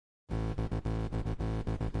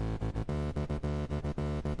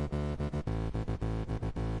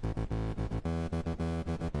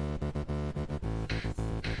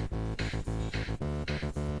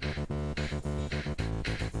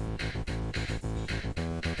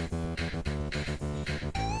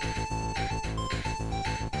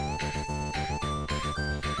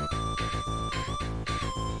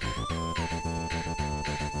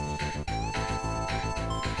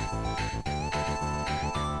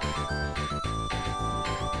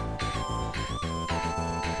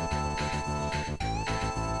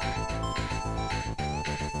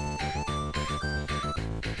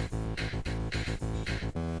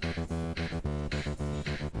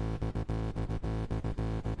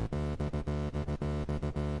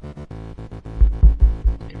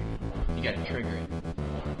You got to trigger it.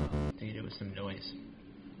 I need it with some noise.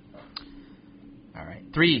 All right.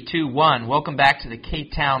 3, 2, 1. Welcome back to the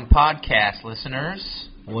K-Town podcast, listeners.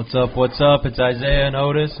 What's up? What's up? It's Isaiah and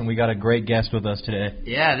Otos, and we got a great guest with us today.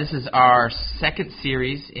 Yeah, this is our second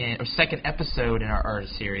episode in our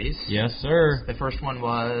artist series. Yes, sir. The first one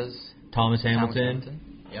was Thomas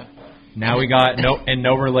Hamilton. Yep. Now we got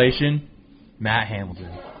no relation, Matt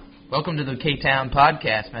Hamilton. Welcome to the K-Town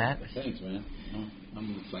podcast, Matt. Thanks, man.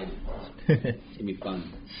 I'm excited. It's gonna be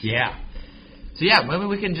fun. Yeah. So maybe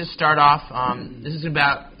we can just start off. This is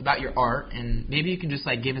about your art, and maybe you can just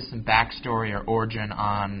give us some backstory or origin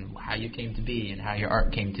on how you came to be and how your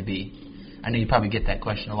art came to be. I know you probably get that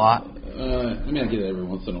question a lot. I get it every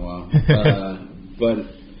once in a while, but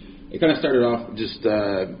it kind of started off just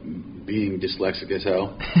being dyslexic as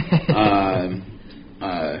hell.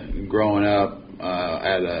 Growing up, I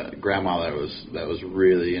had a grandma that was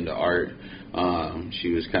really into art.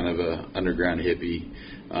 She was kind of a underground hippie.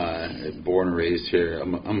 Born and raised here.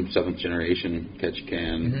 I'm seventh generation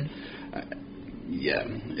Ketchikan.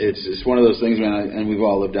 It's one of those things, man. And we've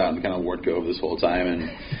all lived out in kind of Ward Cove this whole time,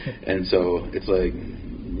 and so it's like,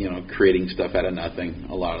 creating stuff out of nothing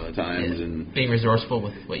a lot of the times, and being resourceful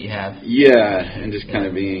with what you have. Yeah, and just kind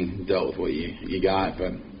of being dealt with what you got.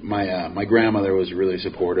 But my grandmother was really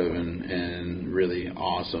supportive and really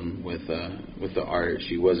awesome with the art.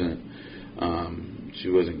 She wasn't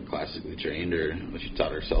classically trained, or she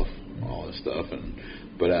taught herself all this stuff.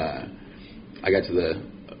 But I got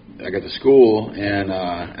to school, and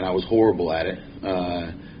I was horrible at it.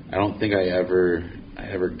 I don't think I ever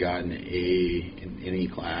got an A in any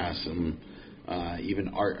class, and even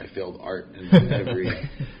art. I failed art in every.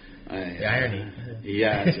 The irony.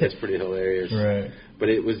 Yeah, it's pretty hilarious. Right. But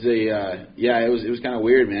it was it was kind of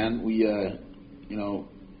weird, man. We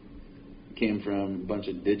came from a bunch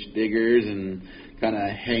of ditch diggers and kind of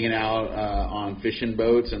hanging out on fishing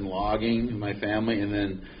boats and logging, my family, and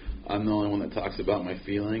then I'm the only one that talks about my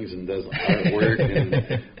feelings and does artwork.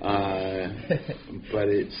 But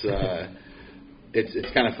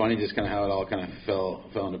it's kind of funny, just kind of how it all kind of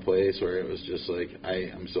fell into place, where it was just like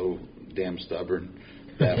I'm so damn stubborn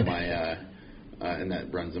that my and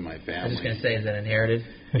that runs in my family. I was just gonna say, is that inherited?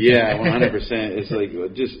 Yeah, 100%. It's like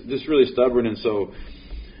just really stubborn, and so.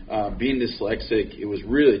 Being dyslexic, it was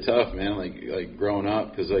really tough, man. Like growing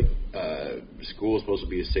up, because school is supposed to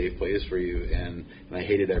be a safe place for you, and I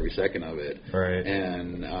hated every second of it. Right.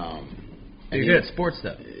 And you're good at sports,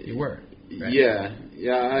 though. You were. Right? Yeah.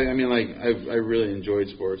 I really enjoyed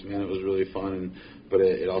sports, man. It was really fun, but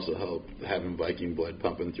it also helped having Viking blood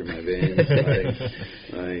pumping through my veins.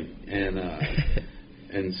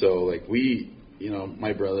 And so we,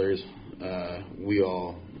 my brothers, we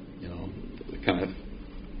all,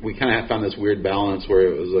 we kind of found this weird balance where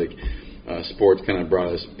it was like sports kind of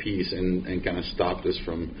brought us peace and kind of stopped us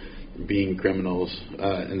from being criminals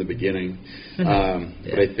in the beginning. But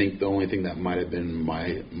I think the only thing that might have been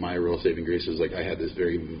my real saving grace is I had this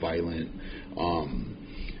very violent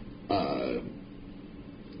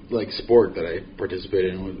sport that I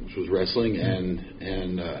participated in, which was wrestling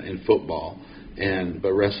and football.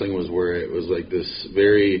 But wrestling was where it was this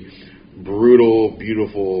very brutal,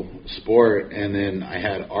 beautiful sport, and then I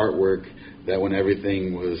had artwork that when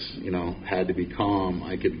everything was, had to be calm,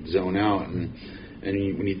 I could zone out. And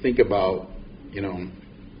when you think about,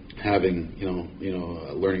 having,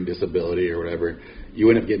 a learning disability or whatever, you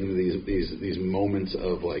end up getting these moments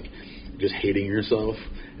of just hating yourself.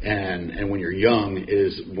 And when you're young,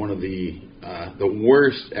 is one of the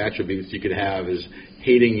worst attributes you could have is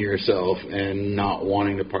hating yourself and not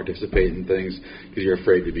wanting to participate in things because you're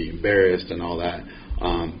afraid to be embarrassed and all that.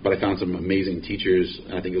 But I found some amazing teachers,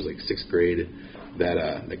 and I think it was sixth grade,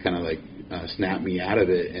 that kind of snapped me out of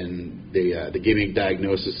it, and they gave me a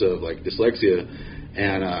diagnosis of dyslexia,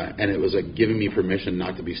 and it was giving me permission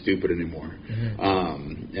not to be stupid anymore.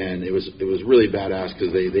 And it was really badass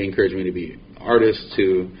because they encouraged me to be artists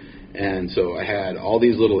too, and so I had all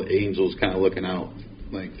these little angels kind of looking out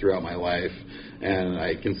throughout my life. And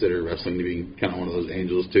I consider wrestling to be kind of one of those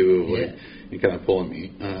angels too, and kind of pulling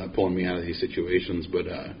me out of these situations. But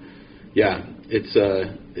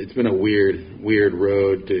it's been a weird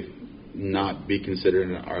road to not be considered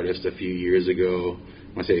an artist. A few years ago,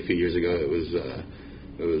 when I say a few years ago, it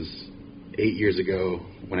was 8 years ago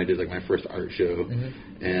when I did my first art show,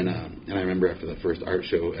 and I remember after the first art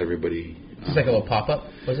show, everybody. Just a little pop up,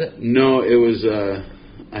 was it? No, it was.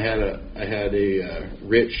 I had a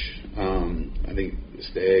Rich. I think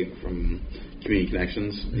Stag from Community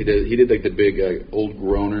Connections. He did the big old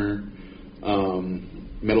groaner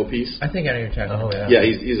metal piece. I think I know you're talking about. yeah.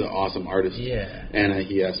 Yeah, he's an awesome artist. Yeah. And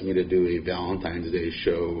he asked me to do a Valentine's Day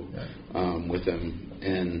show with him.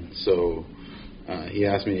 And so he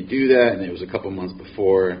asked me to do that, and it was a couple months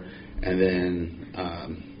before. And then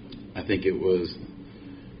I think it was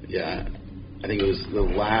the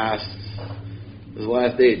last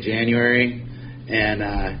day of January, and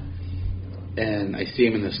I see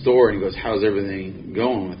him in the store, and he goes, "How's everything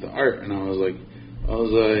going with the art?" And I was like, I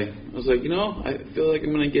feel like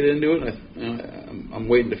I'm gonna get into it. I'm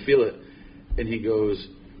waiting to feel it. And he goes,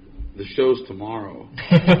 "The show's tomorrow."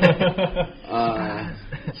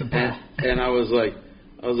 And I was like,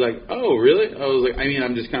 "Oh, really?" I was like,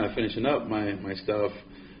 I'm just kind of finishing up my stuff,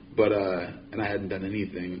 but and I hadn't done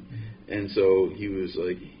anything, and so he was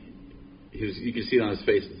like, you could see it on his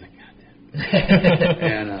face. He's like, "God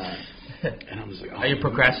damn." And I'm just like, are you a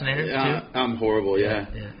procrastinator too? I'm horrible. Yeah.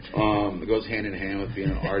 It goes hand in hand with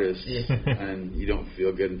being an artist, and you don't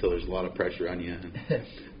feel good until there's a lot of pressure on you.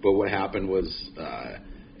 But what happened was,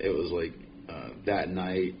 it was like that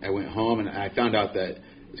night I went home and I found out that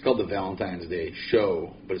it's called the Valentine's Day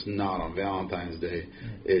show, but it's not on Valentine's Day.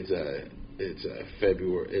 It's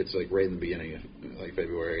February. It's like right in the beginning of like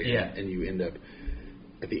February. Yeah. And you end up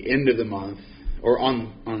at the end of the month, or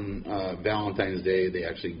on Valentine's Day, they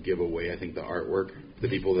actually give away, I think, the artwork to the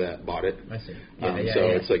people that bought it. I see.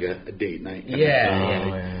 It's like a date night.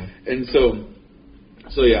 Yeah. And so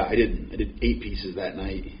yeah, I did 8 pieces that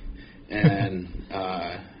night, and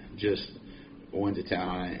just went to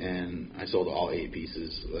town, and I sold all 8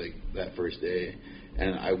 pieces like that first day,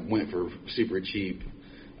 and I went for super cheap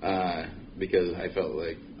because I felt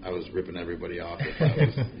like I was ripping everybody off if I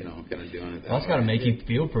was, kind of doing it. That's got to make you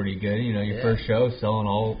feel pretty good. Your first show, selling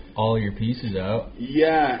all your pieces out.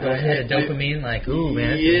 Yeah. Go ahead, a dopamine, like, ooh,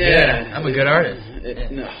 man. Yeah. I'm a good artist.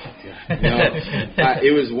 No.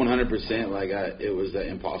 It was 100% like it was that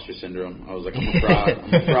imposter syndrome. I was like, I'm a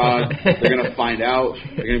fraud. They're going to find out.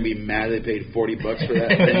 They're going to be mad they paid $40 for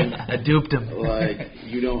that thing. I duped them. Like,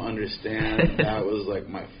 you don't understand.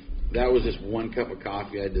 That was just one cup of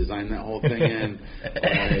coffee. I designed that whole thing in.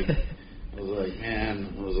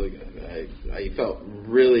 I felt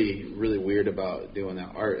really, really weird about doing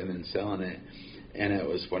that art and then selling it. And it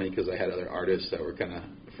was funny because I had other artists that were kind of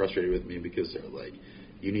frustrated with me because they were like,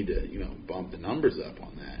 "You need to, bump the numbers up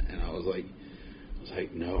on that." And I was like,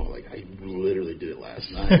 "No, like I literally did it last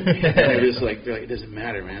night." And they're just like, "It doesn't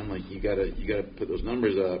matter, man. Like you gotta put those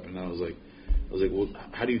numbers up." And I was like, "Well,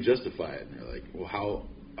 how do you justify it?" And they're like, "Well,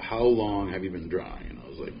 how long have you been drawing?" And I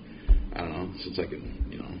was like, "I don't know, since I can,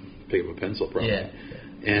 pick up a pencil, probably." Yeah.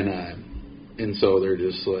 And so they're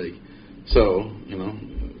just like, "So,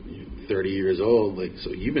 30 years old, like,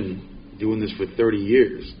 so you've been doing this for 30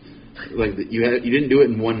 years. Like, you didn't do it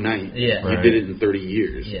in one night. Yeah. You did it in 30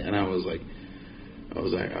 years." Yeah. And I was like, "Oh,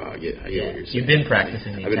 I get what you're saying." You've been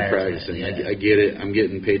practicing. I've been practicing. Yeah. I get it. I'm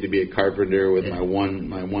getting paid to be a carpenter with my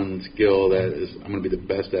one skill that is I'm going to be the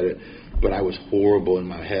best at it. But I was horrible in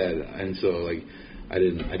my head, and so like I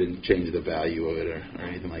didn't change the value of it or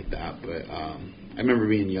anything like that. But I remember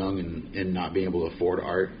being young and not being able to afford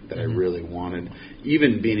art that I really wanted.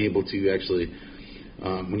 Even being able to actually,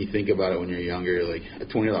 when you think about it when you're younger, like a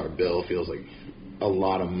 $20 bill feels like a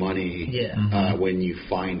lot of money when you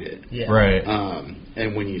find it. Yeah. Right.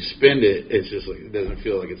 And when you spend it, it's just like it doesn't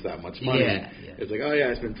feel like it's that much money. Yeah. It's like, oh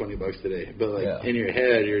yeah, I spent $20 today. But like in your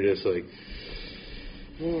head, you're just like,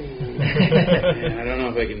 man, I don't know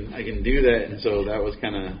if I can do that. And so that was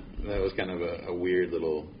kind of a weird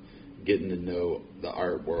little getting to know the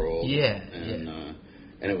art world. Yeah. And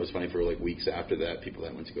it was funny for like weeks after that, people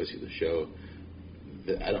that went to go see the show.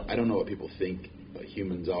 I don't know what people think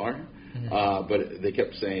humans are, but they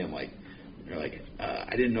kept saying like,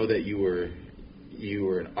 I didn't know that you were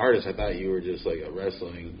an artist. I thought you were just like a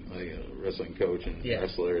wrestling coach and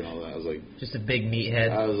wrestler and all that. I was like, just a big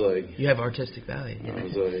meathead. I was like, you have artistic value. I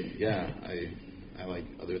was like, yeah, I like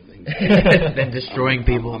other things than destroying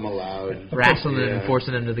people. I'm allowed wrestling them and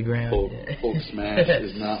forcing them to the ground. Hulk smash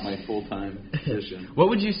is not my full-time position. What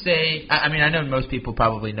would you say? I mean, I know most people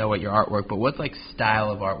probably know what your artwork, but what's like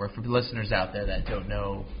style of artwork for listeners out there that don't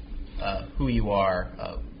know who you are?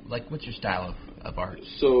 Like, what's your style of art?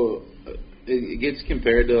 So it gets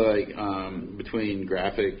compared to like between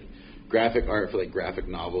graphic art for like graphic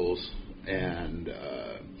novels and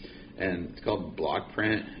it's called block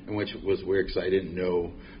print, which was weird because I didn't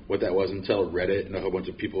know what that was until Reddit, and a whole bunch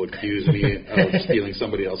of people accused me of stealing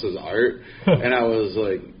somebody else's art, and I was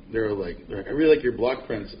like, they were like, I really like your block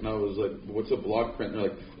prints, and I was like, what's a block print? And they're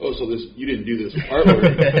like, oh, so you didn't do this artwork?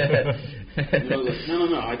 And I was like,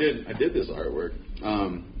 no, I did this artwork,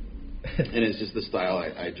 and it's just the style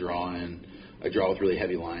I draw in. I draw with really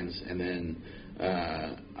heavy lines, and then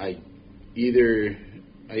I either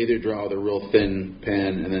draw with a real thin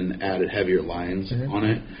pen and then added heavier lines on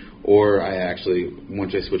it, or I actually,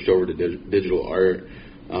 once I switched over to digital art,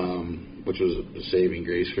 which was a saving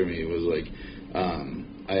grace for me, was like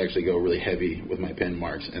I actually go really heavy with my pen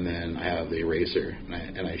marks, and then I have the eraser,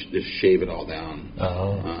 and I just shave it all down.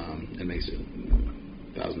 It makes it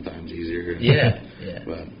 1,000 times easier. Yeah.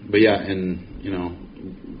 But yeah, and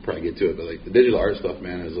probably get to it, but like the digital art stuff,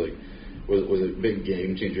 man, is like was a big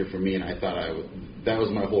game changer for me, and I thought that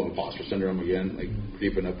was my whole imposter syndrome again, like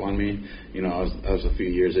creeping up on me. I was a few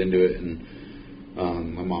years into it, and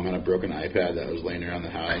my mom had a broken iPad that was laying around the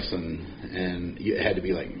house, and it had to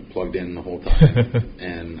be like plugged in the whole time,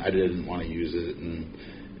 and I didn't want to use it,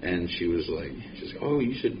 and she was like, oh,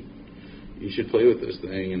 you should play with this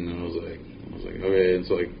thing, and I was like, okay, and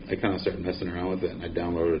so I kind of started messing around with it, and I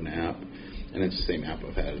downloaded an app, and it's the same app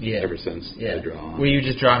I've had ever since I draw on. Were you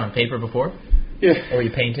just drawing on paper before? Yeah. Or were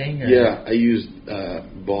you painting? Or? Yeah, I used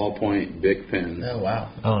ballpoint Bic pens. Oh, wow.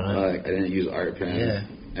 Oh, nice. I didn't use art pens. Yeah.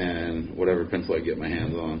 And whatever pencil I get my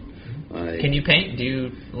hands on. Can you paint? Do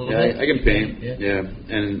you a little bit? I can paint. Yeah,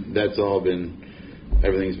 and that's all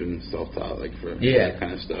everything's been self-taught, like for that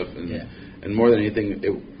kind of stuff. And more than anything,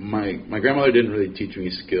 my grandmother didn't really teach me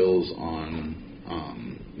skills on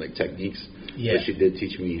like techniques, but she did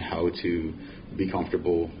teach me how to be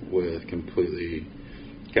comfortable with completely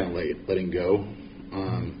kind of letting go.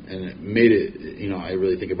 And it made it, I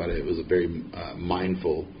really think about it, it was a very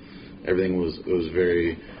mindful. Everything was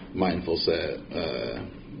very mindful set,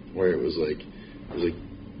 where it was like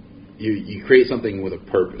you create something with a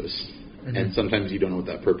purpose, and sometimes you don't know what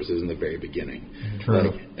that purpose is in the very beginning. True.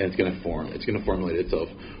 And it's gonna formulate itself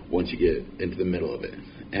once you get into the middle of it.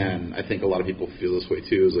 And I think a lot of people feel this way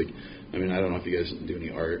too. Is like, I don't know if you guys do any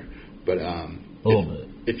art, but a little bit.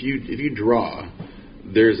 If you draw,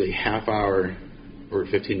 there's a half hour or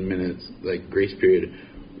 15 minutes like grace period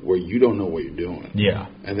where you don't know what you're doing. Yeah.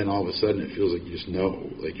 And then all of a sudden it feels like you just know.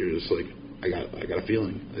 Like you're just like, I got a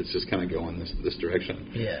feeling. It's just kind of going this direction.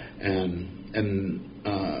 Yeah. And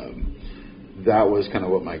that was kind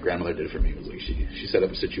of what my grandmother did for me. It was like she set up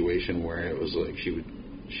a situation where it was like she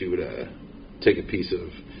would take a piece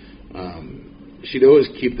of she'd always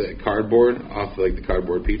keep the cardboard off like the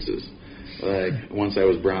cardboard pizzas. Like once I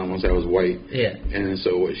was brown, once I was white. Yeah. And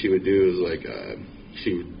so what she would do is like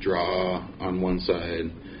she would draw on one side,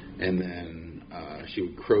 and then she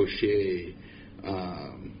would crochet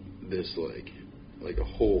this like a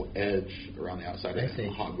whole edge around the outside of it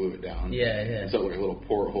and hot glue it down. Yeah. And so like little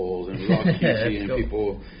portholes, and it was all cutesy, and cool.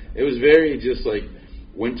 People. It was very just like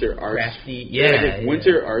winter arts. Crafty. Yeah.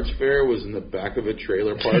 Winter arts fair was in the back of a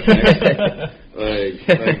trailer park. like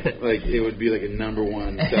it would be like a number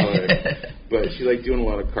one seller. But she liked doing a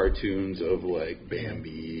lot of cartoons of like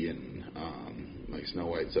Bambi and like Snow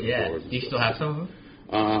White, Seven Dwarfs. Do you still have some of them?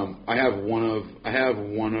 I have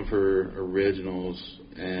one of her originals,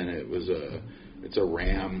 and it's a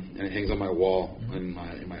ram, and it hangs on my wall in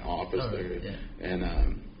my office there. Yeah.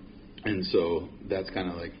 And so that's kind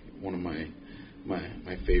of like one of my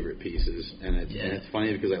favorite pieces, and it's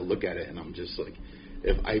funny because I look at it and I'm just like,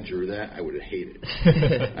 if I drew that, I would hate it.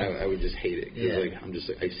 I would just hate it. Yeah. Like I'm just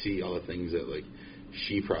like, I see all the things that like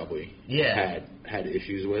she probably had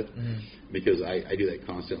issues with, because I do that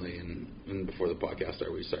constantly. And before the podcast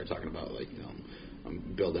started, we started talking about like, I'm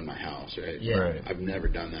building my house, right? Yeah. Right. I've never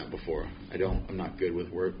done that before. I'm not good with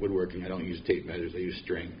woodworking. I don't use tape measures. I use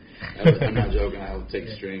string. I'm not joking. I'll take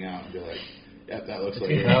string out and be like, yep, that looks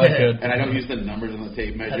like it. And I don't use the numbers on the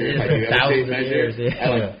tape measure. If I do have a tape measure, I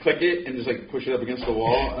like click it and just like push it up against the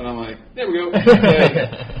wall, and I'm like, there we go.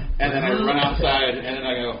 And then I run outside, and then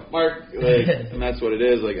I go, Mark, and that's what it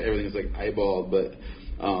is. Like everything's like eyeballed, but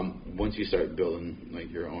once you start building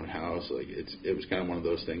like your own house, like it was kind of one of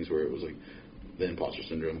those things where it was like the imposter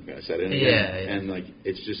syndrome kind of set in again, and like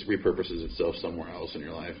it just repurposes itself somewhere else in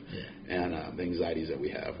your life, and the anxieties that we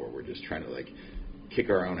have where we're just trying to like kick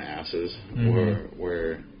our own asses,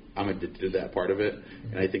 where I'm addicted to that part of it,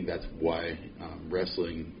 and I think that's why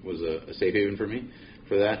wrestling was a safe haven for me.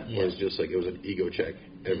 For that was just like it was an ego check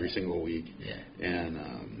every single week, and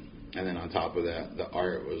then on top of that, the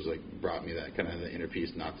art was like brought me that kind of the inner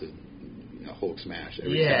peace, not to Hulk smash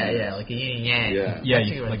every time. Like a yin and yang. Yeah,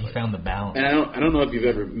 you found the balance. And I don't know if you've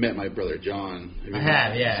ever met my brother John. I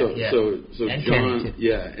have, So and John,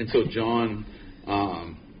 and so John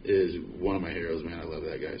is one of my heroes, man. I love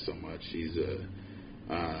that guy so much. He's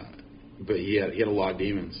but he had a lot of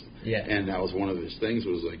demons. Yeah. And that was one of his things,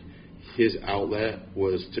 was like his outlet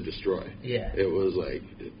was to destroy. Yeah. It was like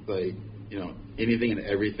anything and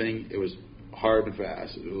everything. It was hard and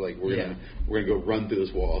fast. It was like we're gonna go run through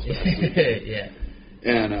this wall as fast as we can. Yeah.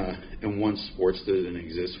 And once sports didn't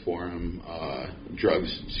exist for him, drugs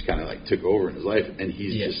just kind of like took over in his life, and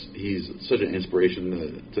he's such an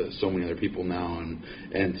inspiration to so many other people now,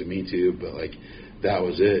 and to me too. But like that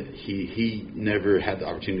was it. He never had the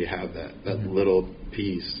opportunity to have that little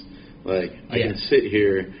piece. Like I can sit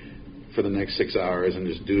here for the next 6 hours and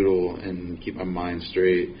just doodle and keep my mind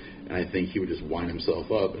straight. And I think he would just wind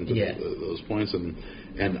himself up into those points.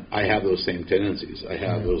 And I have those same tendencies. I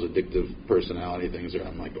have those addictive personality things where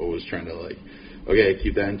I'm like always trying to like, okay,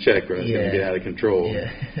 keep that in check or it's going to get out of control.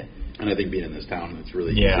 Yeah. And I think being in this town, it's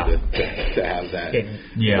really easy to have that.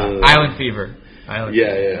 Island fever.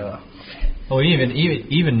 Yeah. Well,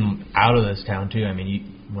 even out of this town too. I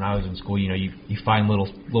mean, when I was in school, you find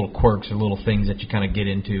little quirks or little things that you kind of get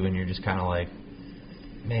into, and you're just kind of like,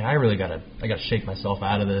 man, I gotta shake myself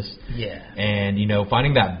out of this. Yeah. And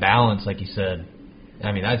finding that balance, like you said,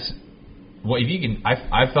 I mean, that's what if you can.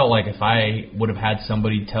 I felt like if I would have had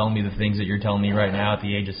somebody tell me the things that you're telling me right now at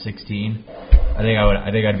the age of 16, I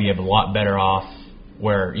think I'd be a lot better off.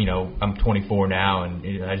 Where I'm 24 now,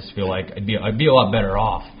 and I just feel like I'd be a lot better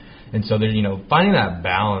off. And so there's finding that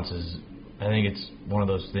balance is. I think it's one of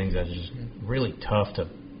those things that's just really tough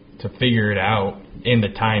to figure it out in the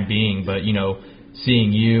time being. But,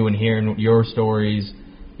 seeing you and hearing your stories,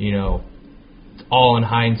 it's all in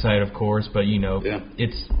hindsight, of course. But,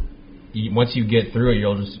 it's once you get through it,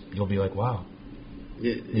 you'll be like, wow.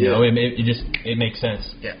 It makes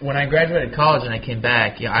sense. Yeah. When I graduated college and I came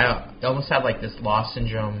back, I almost had like this loss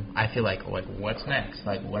syndrome. I feel like what's next?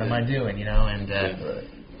 Like, what am I doing? And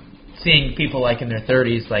seeing people like in their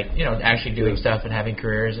 30s, like actually doing stuff and having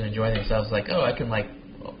careers and enjoying themselves, like I can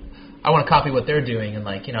I want to copy what they're doing, and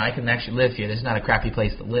I can actually live here. This is not a crappy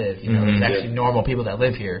place to live. There's actually normal people that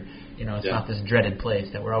live here. It's not this dreaded place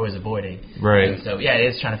that we're always avoiding. Right. And so it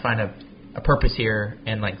is trying to find a purpose here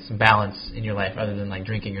and like some balance in your life other than like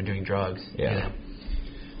drinking or doing drugs. Yeah.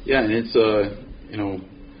 Yeah, and it's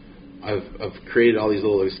I've created all these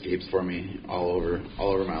little escapes for me all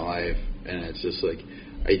over my life, and it's just like.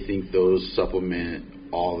 I think those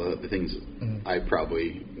supplement all the things I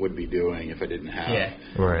probably would be doing if I didn't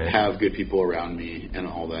have good people around me and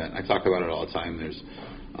all that. I talk about it all the time. There's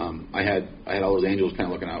I had all those angels kind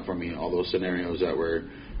of looking out for me, all those scenarios that were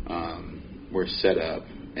set up,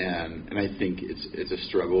 and I think it's a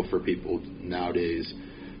struggle for people nowadays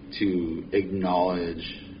to acknowledge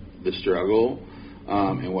the struggle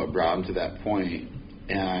and what brought them to that point,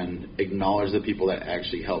 and acknowledge the people that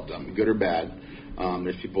actually helped them, good or bad.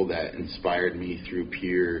 There's people that inspired me through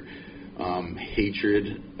pure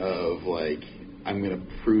hatred of like I'm gonna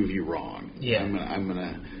prove you wrong. Yeah. I'm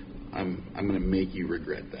gonna make you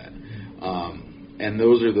regret that. And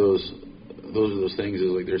those are those things.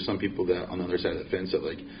 Is like there's some people that on the other side of the fence that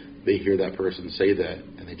like they hear that person say that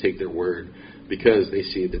and they take their word because they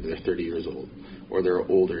see that they're 30 years old or they're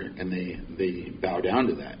older, and they bow down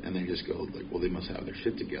to that, and they just go like, well, they must have their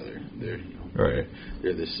shit together. They're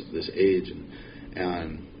they're this age.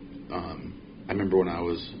 And I remember when I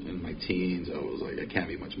was in my teens, I was like, I can't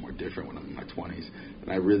be much more different when I'm in my 20s.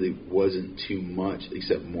 And I really wasn't too much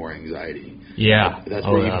except more anxiety. Yeah. That's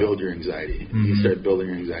where you build your anxiety. Mm-hmm. You start building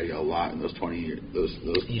your anxiety a lot in those 20s.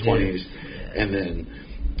 And then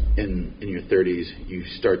in your 30s, you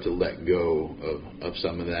start to let go of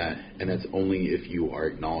some of that, and that's only if you are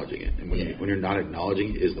acknowledging it. And when you're not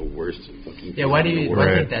acknowledging it, is the worst fucking thing. Why do you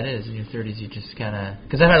think that is in your 30s? You just kind of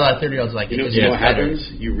because I've had a lot of 30-years like you know what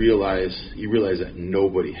happens? You realize that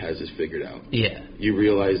nobody has this figured out. Yeah. You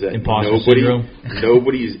realize that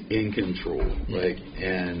nobody's in control, like,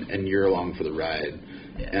 and you're along for the ride.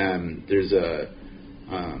 Yeah. And there's I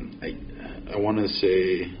want to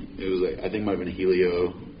say it was like I think it might have been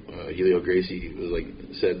Helio Gracie was like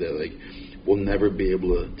said that like we'll never be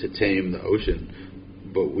able to tame the ocean,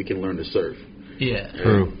 but we can learn to surf. Yeah,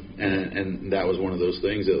 true. And that was one of those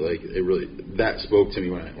things that like it really that spoke to me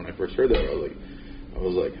when I first heard that. I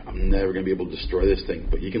was like I'm never gonna be able to destroy this thing,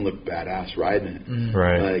 but you can look badass riding it. Mm-hmm.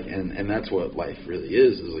 Right. Like and that's what life really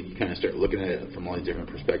is like you kind of start looking at it from all these different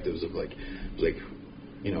perspectives of like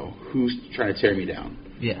who's trying to tear me down.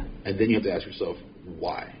 Yeah. And then you have to ask yourself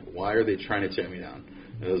why. Why are they trying to tear me down?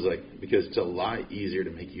 And it was like, because it's a lot easier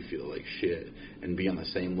to make you feel like shit and be on the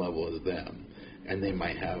same level as them. And they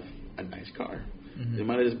might have a nice car. Mm-hmm. They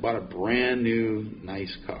might have just bought a brand new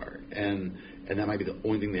nice car. And that might be the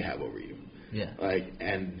only thing they have over you. Yeah.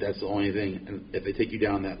 And that's the only thing. And if they take you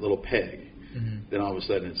down that little peg, then all of a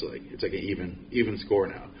sudden it's like an even score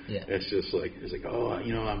now. Yeah. It's just like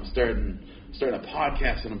I'm starting a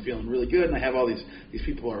podcast and I'm feeling really good and I have all these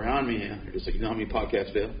people around me and they're just like, you know how many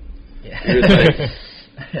podcasts fail? Yeah. You're just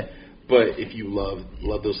like, but if you love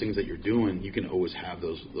those things that you're doing, you can always have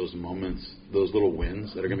those moments, those little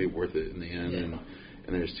wins that are going to be worth it in the end. Yeah.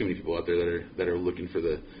 And there's too many people out there that are looking for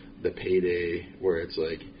the payday, where it's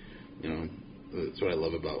like, you know, that's what I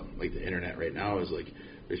love about like the internet right now is like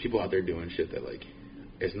there's people out there doing shit that like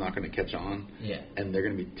it's not going to catch on, and they're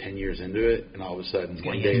going to be 10 years into it, and all of a sudden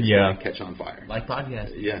one day it's going to catch on fire. Like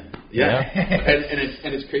podcast. Yeah.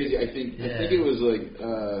 and it's crazy. I think it was like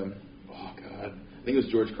oh god, I think it was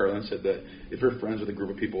George Carlin said that if you're friends with a group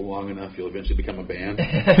of people long enough, you'll eventually become a band.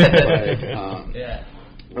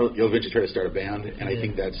 You'll eventually try to start a band, and I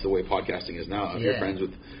think that's the way podcasting is now.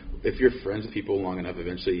 If you're friends with people long enough,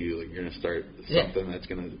 eventually you're going to start something that's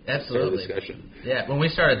going to start a discussion. Yeah, when we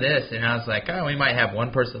started this, and I was like, oh, we might have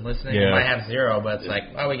one person listening, we might have zero, but it's like,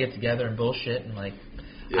 oh, we get together and bullshit, and like,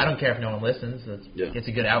 I don't care if no one listens. It's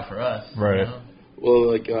a good out for us. Right. You know?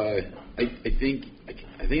 Well, like, I think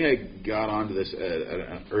I got onto this at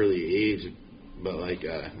an early age, but like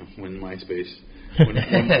when MySpace. When,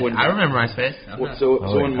 I remember MySpace.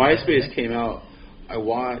 When MySpace came out, I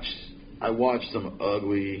watched some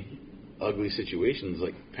ugly situations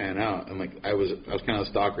like pan out, and like I was kind of a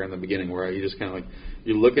stalker in the beginning, where you just kind of like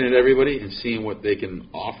you're looking at everybody and seeing what they can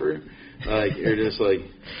offer. Like you're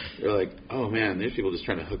like, oh man, there's people just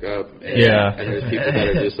trying to hook up, and there's people that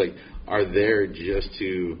are just like are there just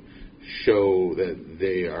to show that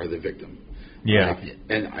they are the victim. Yeah,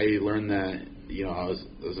 and I learned that. You know, I was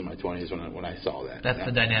in my 20s when I saw that. That's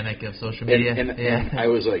the dynamic of social media. And I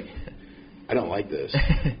was like, I don't like this.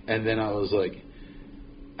 And then I was like,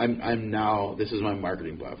 I'm now. This is my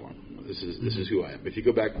marketing platform. This is who I am. If you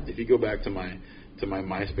go back to my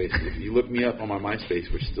MySpace, if you look me up on my MySpace,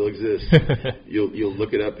 which still exists, you'll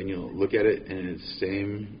look it up and you'll look at it, and it's the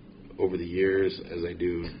same over the years as I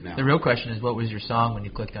do now. The real question is, what was your song when you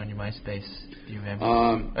clicked on your MySpace? Do you remember?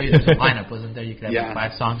 There was a lineup, wasn't there? You could have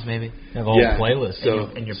like 5 songs, maybe. Have a whole playlist.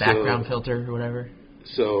 And your background filter or whatever.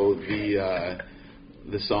 So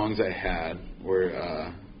the songs I had were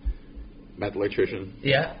Matt the Electrician.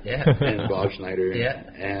 And Bob Schneider.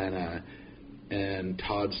 And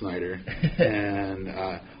Todd Snyder. And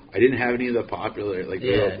I didn't have any of the popular, like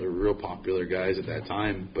the real popular guys at that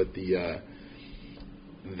time, but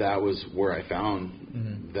that was where I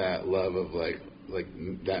found that love of like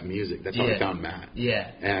that music. That's how I found Matt.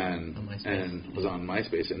 And was on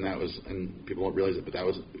MySpace, and people don't realize it, but that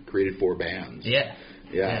was created for bands.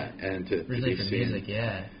 And to really be for seen. music.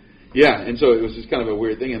 And so it was just kind of a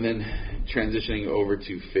weird thing, and then transitioning over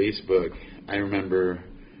to Facebook, I remember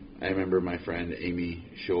my friend Amy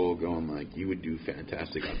Scholl going like, "You would do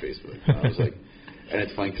fantastic on Facebook." And I was like. And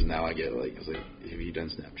it's funny because now I get like, I was like, have you done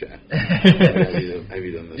Snapchat? have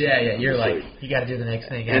you done this? You're like, you got to do the next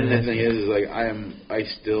thing. And the thing is like, I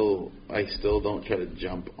still don't try to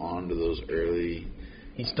jump onto those early.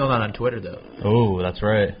 He's still not on Twitter though. Oh, that's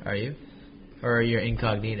right. Are you? Or are you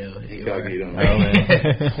incognito?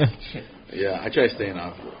 Yeah, I try staying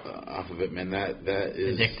off of it, man. That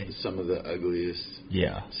is addicting. Some of the ugliest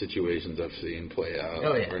situations I've seen play out.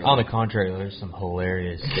 Oh yeah. On the contrary, there's some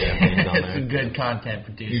hilarious things on there. Some good content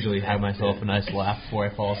produced. Usually have myself a nice laugh before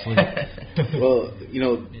I fall asleep. Well, you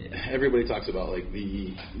know, everybody talks about like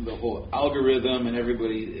the whole algorithm, and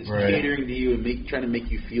everybody is catering to you and trying to make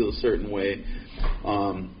you feel a certain way.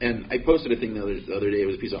 And I posted a thing the other day. It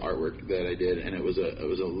was a piece of artwork that I did, and it was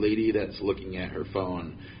a lady that's looking at her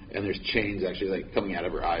phone, and there's chains actually like coming out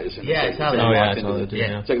of her eyes. And it's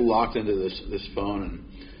like locked into this phone,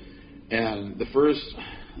 and the first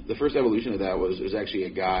evolution of that was actually a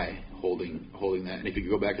guy holding that. And if you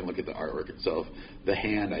go back and look at the artwork itself, the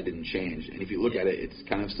hand I didn't change, and if you look at it, it's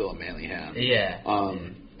kind of still a manly hand.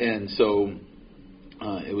 And so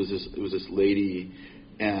it was this lady.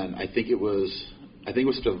 And I think it was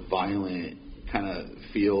such a violent kind of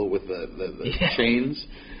feel with the chains,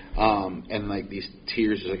 and like these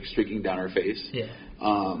tears just like streaking down her face.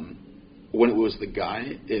 When it was the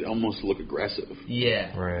guy, it almost looked aggressive.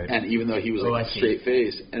 And even though he was like straight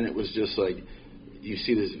face, and it was just like you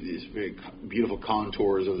see these very beautiful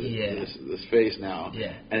contours of this face now,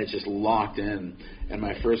 and it's just locked in. And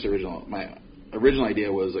my original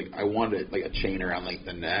idea was like I wanted like a chain around like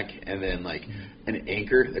the neck, and then like an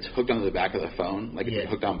anchor that's hooked onto the back of the phone, like it's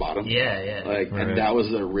hooked on bottom. And that was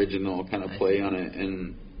the original kind of play on it,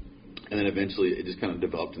 and then eventually it just kind of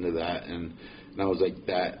developed into that, and I was like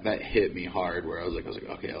that hit me hard, where I was like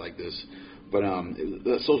okay, I like this. But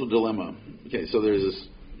the Social Dilemma. Okay, so there's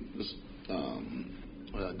this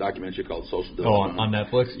documentary called Social Dilemma. On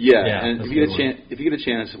Netflix. And if you get a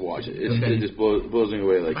chance to watch it, it just blows me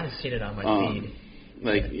away. Like I might have seen it on my feed.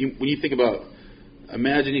 Like when you think about,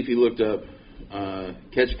 imagine if you looked up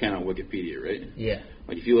Ketchikan on Wikipedia, right? Yeah.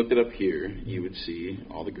 Like if you looked it up here, you would see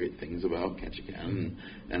all the great things about Ketchikan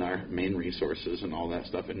and our main resources and all that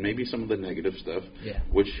stuff, and maybe some of the negative stuff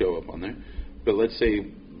would show up on there. But let's say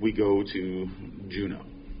we go to Juneau,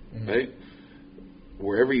 right?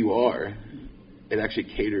 Wherever you are, it actually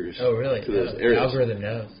caters to those areas. The algorithm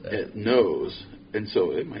knows. It knows. And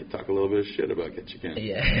so it might talk a little bit of shit about Ketchikan.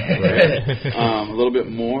 Yeah. Right? A little bit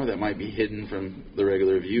more that might be hidden from the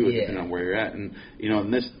regular view, depending on where you're at. And,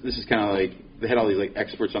 and this is kind of like, they had all these like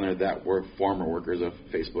experts on there that were former workers of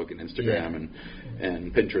Facebook and Instagram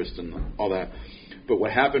and Pinterest and all that. But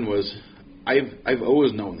what happened was, I've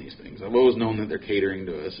always known these things. I've always known that they're catering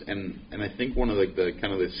to us. And I think one of like the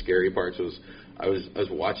kind of the scary parts was I was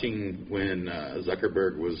watching when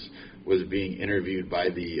Zuckerberg was being interviewed by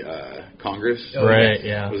the Congress. Right.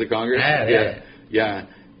 Yeah. Was it Congress? Yeah.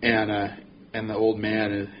 And the old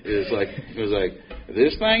man was like,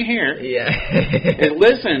 this thing here, it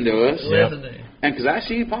listened to us. And because I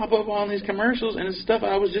see it pop up on these commercials and it's stuff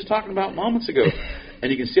I was just talking about moments ago.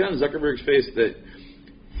 And you can see on Zuckerberg's face that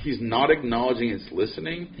he's not acknowledging it's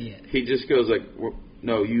listening. He just goes like,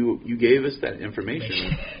 no, you gave us that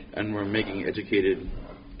information and we're making educated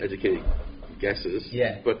guesses.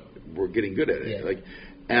 But we're getting good at it. Like,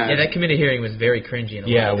 and that committee hearing was very cringy. In a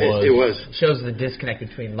way. It was. Shows the disconnect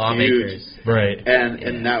between lawmakers. Huge. Right.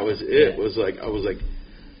 And that was it. Was like I was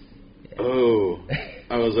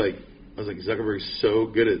like, Zuckerberg's so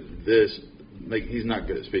good at this. Like he's not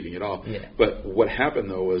good at speaking at all. But what happened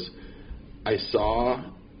though was I saw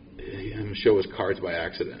him show his cards by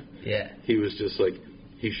accident. He was just like,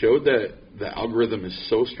 he showed that the algorithm is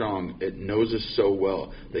so strong, it knows us so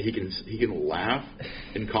well that he can laugh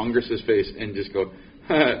in Congress's face and just go,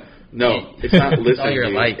 no, it's not listening to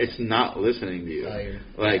you. It's not listening to you.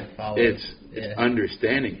 It's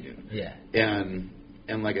understanding you.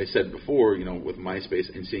 And like I said before, with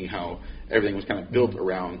MySpace and seeing how everything was kind of built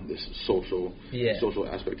around this social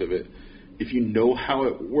aspect of it. If you know how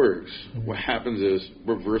it works, what happens is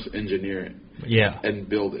reverse engineer it and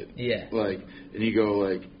build it. And you go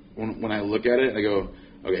like, when I look at it, I go,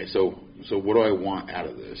 okay, so what do I want out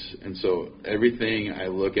of this? And so everything I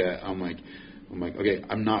look at, I'm like, okay,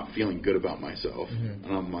 I'm not feeling good about myself. And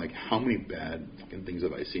I'm like, how many bad fucking things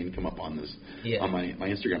have I seen come up on this, on my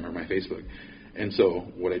Instagram or my Facebook? And so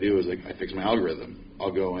what I do is like I fix my algorithm. I'll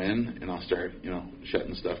go in and I'll start,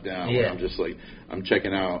 shutting stuff down. Where I'm just like, I'm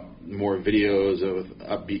checking out more videos of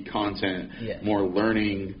upbeat content, more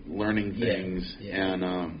learning things, and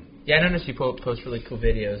I noticed you post really cool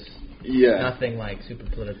videos. Nothing like super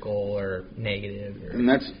political or negative or and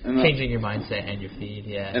that's changing your mindset and your feed.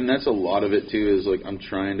 And that's a lot of it too. Is like I'm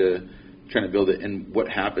trying to build it. And what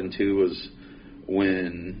happened too was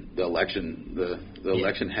when the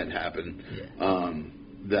election had happened,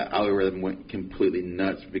 the algorithm went completely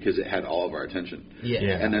nuts because it had all of our attention.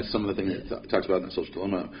 And that's some of the things that talks about in the social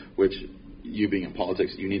dilemma, which you being in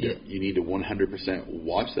politics, you need to 100%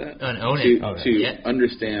 watch that and own it to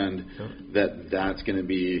understand that that's going to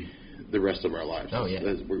be the rest of our lives.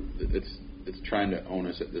 It's trying to own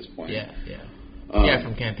us at this point.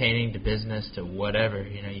 From campaigning to business to whatever,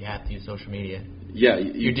 you have to use social media.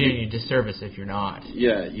 You're doing you a disservice if you're not.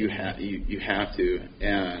 You have to,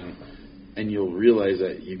 and you'll realize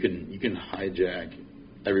that you can hijack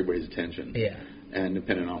everybody's attention. And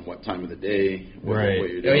depending on what time of the day, what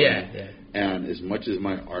you're doing. And as much as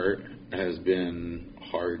my art has been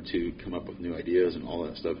hard to come up with new ideas and all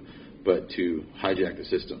that stuff, but to hijack the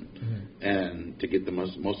system and to get the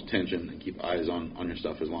most attention and keep eyes on your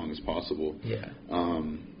stuff as long as possible.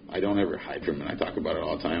 I don't ever hide from it. I talk about it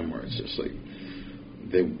all the time where it's just like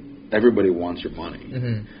everybody wants your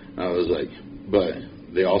money. I was like, but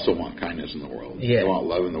they also want kindness in the world. They want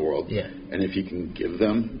love in the world. And if you can give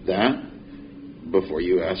them that before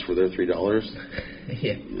you ask for their $3,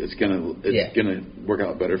 it's gonna work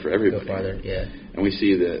out better for everybody. Go farther, And we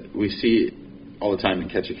see all the time in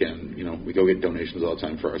Ketchikan. We go get donations all the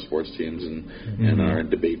time for our sports teams and our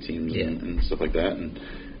debate teams and stuff like that.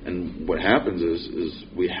 And what happens is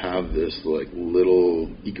we have this like little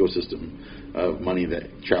ecosystem of money that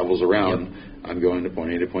travels around. I'm going to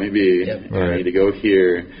point A to point B. And I need to go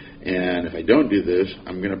here. And if I don't do this,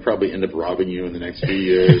 I'm going to probably end up robbing you in the next few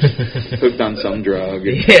years, hooked on some drug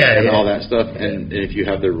and all that stuff. And if you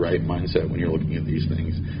have the right mindset when you're looking at these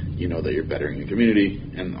things, you know that you're bettering your community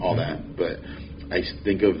and all that. But I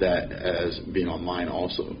think of that as being online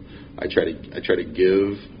also. I try to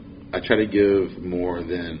give more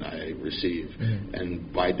than I receive.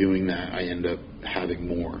 And by doing that, I end up having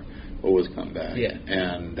more always come back.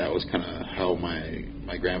 And that was kind of how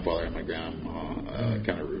my grandfather and my grandma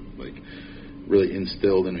kind of like really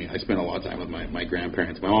instilled in me. I spent a lot of time with my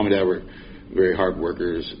grandparents. My mom and dad were very hard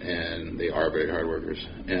workers, and they are very hard workers,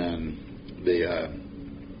 and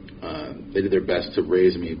they did their best to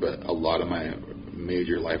raise me, but a lot of my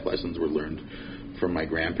major life lessons were learned from my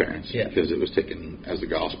grandparents because it was taken as the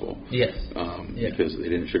gospel. Yes. Because they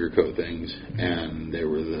didn't sugarcoat things, and they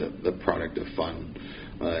were the product of fun,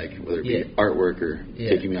 like whether it be artwork or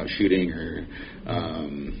taking me out shooting or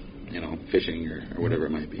fishing or whatever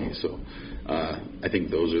it might be. So I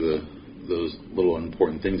think those are those little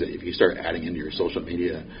important things that if you start adding into your social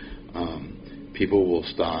media, people will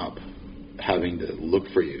stop having to look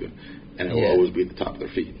for you, and it will always be at the top of their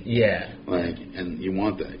feed. Yeah. And you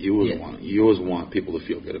want that. You always want people to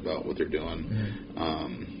feel good about what they're doing.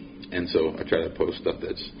 Mm-hmm. And so I try to post stuff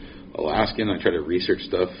that's Alaskan. I try to research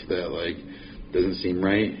stuff that doesn't seem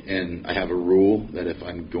right, and I have a rule that if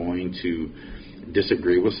I'm going to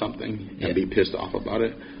disagree with something and be pissed off about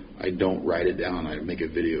it, I don't write it down. I make a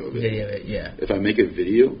video of it. If I make a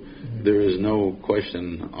video, there is no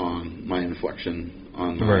question on my inflection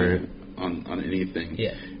on anything.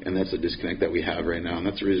 And that's a disconnect that we have right now. And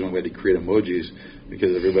that's the reason why we had to create emojis,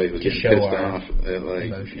 because everybody was getting pissed off.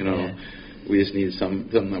 We just needed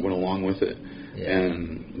something that went along with it.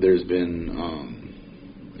 And there's been,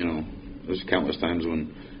 there's countless times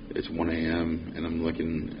when it's 1 a.m. and I'm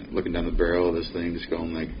looking down the barrel of this thing, just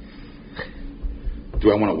going like,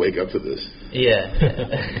 do I want to wake up to this?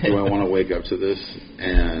 Do I want to wake up to this?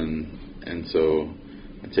 And so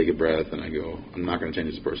I take a breath and I go, I'm not going to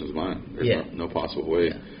change this person's mind. There's no possible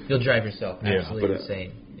way. You'll drive yourself absolutely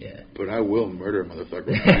insane. But I will murder a motherfucker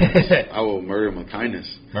with kindness. I will murder him with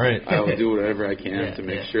kindness. Right. I will do whatever I can to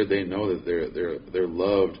make sure they know that they're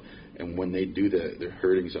loved, and when they do that, they're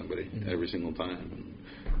hurting somebody every single time.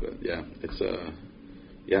 But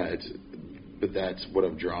but that's what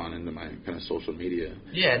I've drawn into my kind of social media.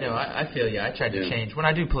 I feel you. I try to change. When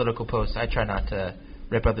I do political posts, I try not to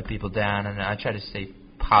rip other people down, and I try to stay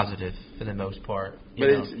positive for the most part.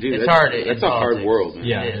 It's hard. It's a hard world, man.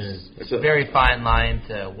 It is. It's a very fine line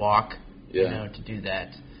to walk, to do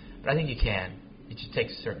that. But I think you can. It just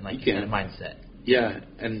takes a certain kind of mindset. Yeah,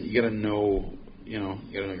 and you got to know, you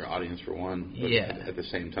got to know your audience for one. But at the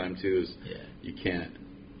same time too, is you can't,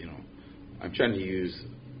 I'm trying to use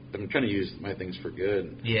my things for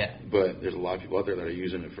good. But there's a lot of people out there that are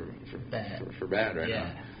using it for bad right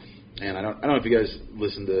now. And I don't know if you guys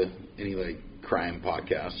listen to any crime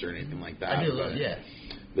podcasts or anything like that. I do,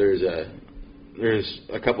 There's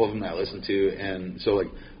a couple of them that I listen to, and so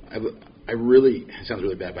I really, it sounds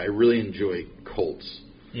really bad, but I really enjoy cults.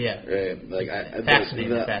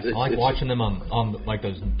 Fascinating. I like watching them on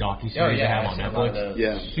those docuseries they have on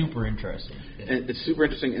Netflix. Super interesting. And it's super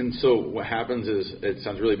interesting. And so what happens is, it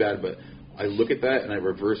sounds really bad, but I look at that and I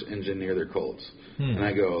reverse engineer their cults. And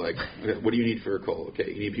I go okay, what do you need for a cult?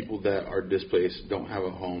 Okay, you need people that are displaced, don't have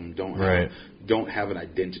a home, don't have an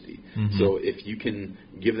identity. So if you can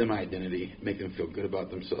give them identity, make them feel good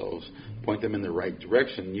about themselves, point them in the right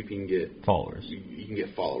direction, you can get followers. You can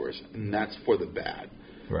get followers, and that's for the bad.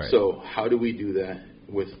 Right. So how do we do that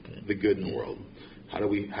with the good in the world? How do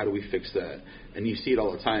we fix that? And you see it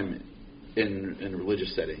all the time in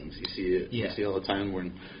religious settings. You see it. You see it all the time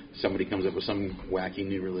when somebody comes up with some wacky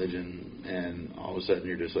new religion, and all of a sudden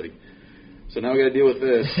you're just like, so now we got to deal with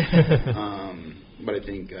this. But I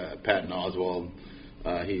think Patton Oswalt,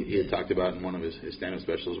 he had talked about in one of his stand-up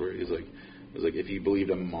specials where he's like, it was like, if you believed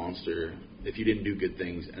a monster, if you didn't do good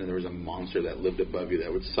things, and there was a monster that lived above you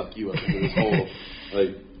that would suck you up into this hole,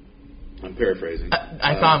 I'm paraphrasing.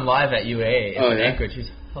 I saw him live at UA in Anchorage. He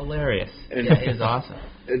was hilarious. He was awesome.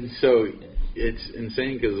 And so it's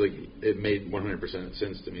insane because it made 100%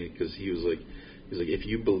 sense to me, because he was like, if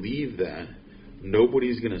you believe that,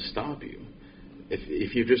 nobody's gonna stop you.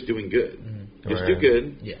 If you're just doing good, just do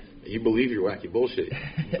good. You believe your wacky bullshit,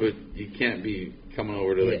 but you can't be coming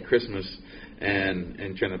over to Christmas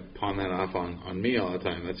and trying to pawn that off on me all the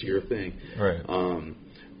time. That's your thing. Right.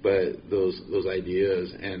 But those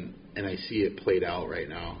ideas, and I see it played out right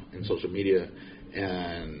now in social media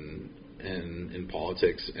and in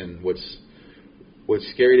politics. And what's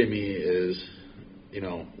scary to me is,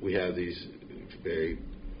 we have these very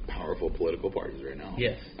powerful political parties right now.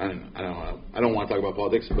 I don't want to talk about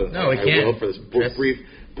politics, but I will for this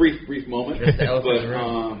brief moment.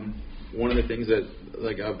 But one of the things that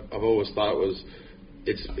I've always thought was,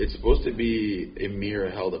 it's supposed to be a mirror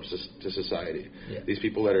held up to society. These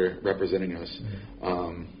people that are representing us,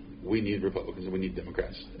 we need Republicans and we need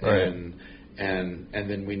Democrats, and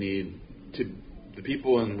then we need the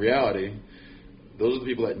people in reality. Those are the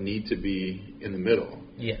people that need to be in the middle.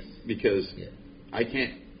 Because I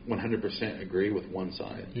can't. 100% agree with one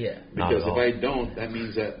side. Yeah. Because if I don't, that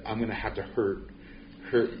means that I'm going to have to hurt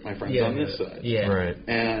my friends on this side. Yeah. Right.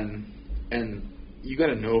 And you got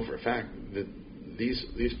to know for a fact that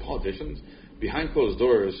these politicians, behind closed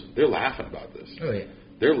doors, they're laughing about this. Oh, yeah.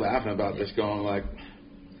 They're laughing about this, going like,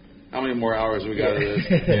 how many more hours we got of this?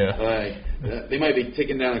 Like, they might be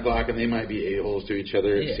ticking down the clock, and they might be a-holes to each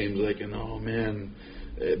other, it seems like, and oh, man.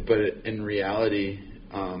 But in reality,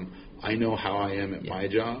 I know how I am at my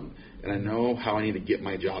job, and I know how I need to get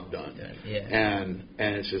my job done. Yeah. And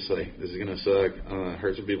it's just like, this is going to suck.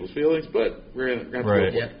 Hurt some people's feelings, but we're going to have to go for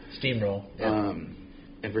it. Steamroll. Yeah.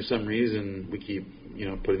 And for some reason, we keep,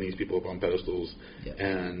 putting these people up on pedestals,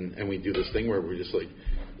 and we do this thing where we're just like,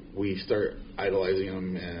 we start idolizing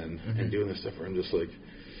them and doing this stuff where I'm just like,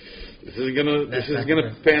 this isn't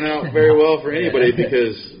gonna pan out very well for anybody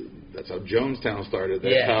because that's how Jonestown started.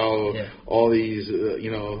 That's how all these,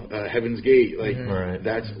 Heaven's Gate, like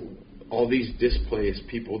that's all these displaced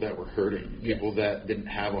people that were hurting, people that didn't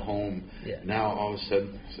have a home. Yeah. Now all of a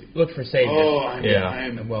sudden, it's like, look for savior. Oh,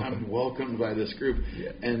 I'm welcomed by this group.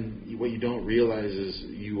 Yeah. And what you don't realize is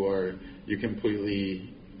you're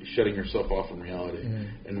completely shutting yourself off from reality.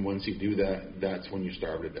 Mm-hmm. And once you do that, that's when you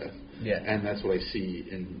starve to death. Yeah. And that's what I see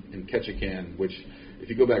in Ketchikan, which if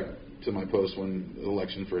you go back to my post when the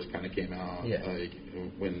election first kind of came out, like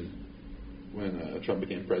when Trump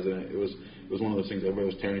became president, it was one of those things. Everybody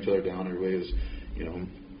was tearing each other down. Everybody was,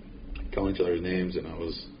 calling each other's names, and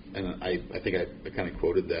I think I kind of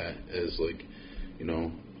quoted that as like,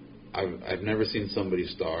 I've never seen somebody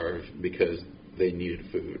starve because they needed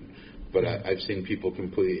food, but I've seen people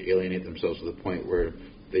completely alienate themselves to the point where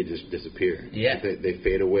they just disappear. Yeah, like they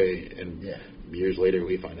fade away, and years later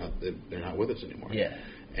we find out that they're not with us anymore. Yeah,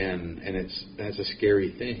 and that's a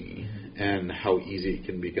scary thing, and how easy it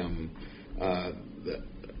can become.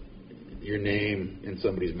 Your name in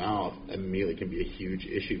somebody's mouth immediately can be a huge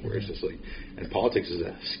issue where it's just like, and politics is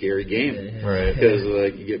a scary game, right? Because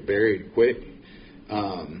like you get buried quick,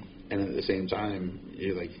 and at the same time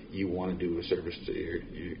you want to do a service to your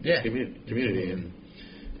community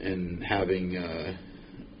and having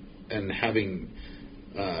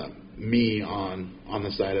me on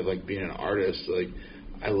the side of like being an artist. Like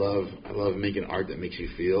I love making art that makes you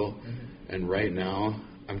feel, and right now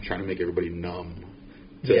I'm trying to make everybody numb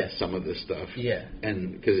to some of this stuff. Yeah.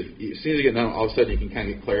 And because as soon as you get numb, all of a sudden you can kind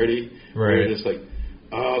of get clarity. Right. Where you're just like,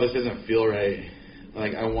 oh, this doesn't feel right.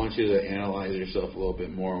 Like I want you to analyze yourself a little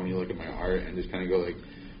bit more when you look at my art and just kind of go like,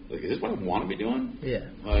 is this what I want to be doing?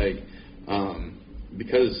 Yeah. Like,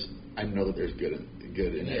 because I know that there's good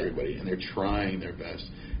in everybody, and they're trying their best.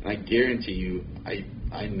 And I guarantee you,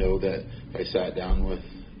 I know that if I sat down with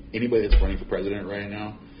anybody that's running for president right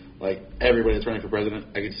now, like everybody that's running for president,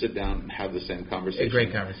 I could sit down and have the same conversation. A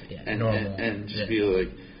great conversation. And just be like,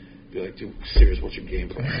 dude, serious, what's your game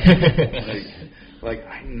plan? like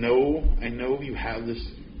I know you have this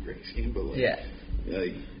great scheme, but like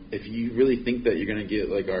if you really think that you're gonna get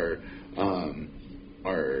like our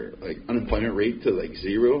like unemployment rate to like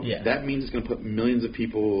zero, that means it's gonna put millions of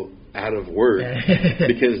people out of work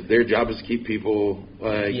because their job is to keep people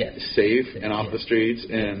like safe and off the streets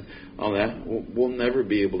and all that. We'll never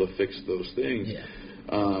be able to fix those things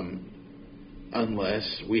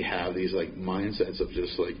unless we have these like mindsets of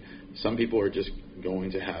just like some people are just going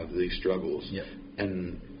to have these struggles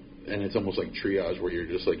and it's almost like triage where you're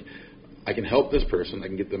just like, I can help this person, I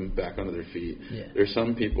can get them back onto their feet. There's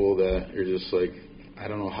some people that are just like, I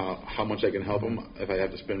don't know how much I can help them. If I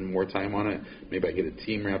have to spend more time on it, maybe I get a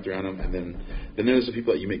team wrapped around them, and then there's the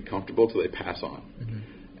people that you make comfortable till they pass on,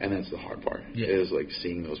 and that's the hard part. Is like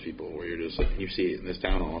seeing those people where you're just like, you see it in this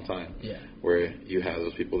town all the time, where you have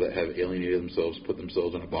those people that have alienated themselves, put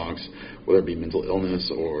themselves in a box, whether it be mental illness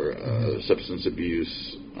or substance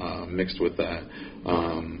abuse mixed with that,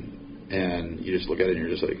 and you just look at it and you're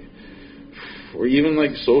just like, or even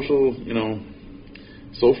like social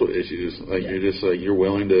issues, like you're just like you're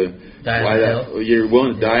willing to you're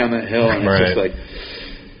willing to die on that hill, and it's just like,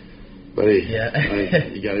 buddy,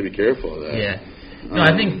 like, you got to be careful of that. Yeah. No,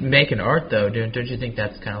 I think making art though, don't you think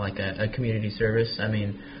that's kind of like a community service? I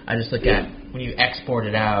mean, I just look at when you export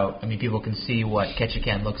it out. I mean, people can see what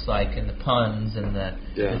Ketchikan looks like and the puns and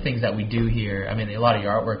the things that we do here. I mean, a lot of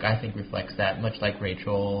your artwork I think reflects that, much like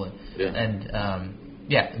Rachel and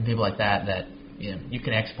people like that. You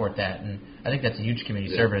can export that, and I think that's a huge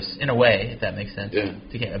community service in a way, if that makes sense.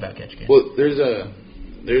 To get about Ketchikan. Well, there's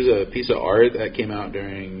a piece of art that came out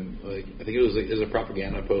during like I think it was a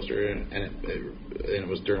propaganda poster, and it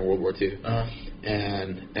was during World War II,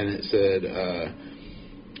 and it said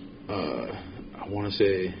I want to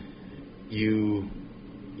say you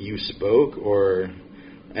spoke or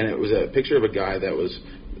and it was a picture of a guy that was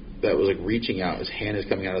like reaching out. His hand is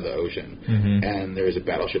coming out of the ocean, and there's a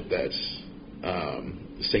battleship that's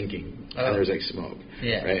sinking, and there's like smoke,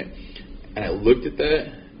 right? And I looked at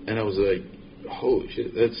that, and I was like, holy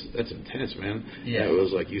shit, that's intense, man. Yeah. And it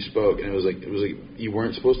was like you spoke, and it was like you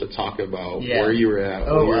weren't supposed to talk about where you were at,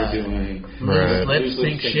 what you were doing. Lip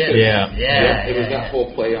sync shit. It was that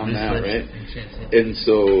whole play on that, right? And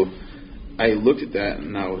so I looked at that,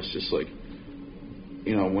 and I was just like,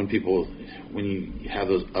 you know, when you have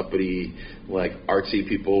those uppity, like artsy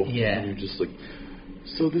people, and you're just like,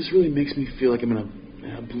 so this really makes me feel like I'm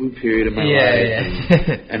in a blue period of my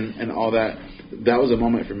life, and all that. That was a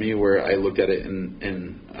moment for me where I looked at it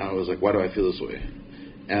and I was like, why do I feel this way?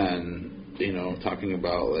 And, you know, talking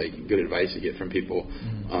about like good advice you get from people,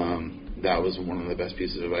 that was one of the best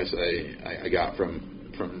pieces of advice I got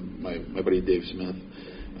from my buddy Dave Smith.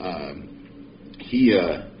 We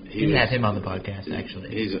can have him on the podcast, actually.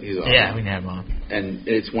 He's awesome. Yeah, we can have him on. And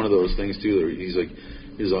it's one of those things too. Where he's like,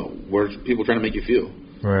 where are people trying to make you feel?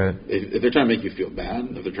 Right. If they're trying to make you feel bad,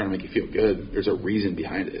 if they're trying to make you feel good, there's a reason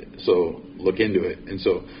behind it. So look into it. And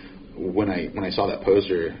so when I saw that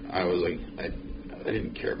poster, I was like, I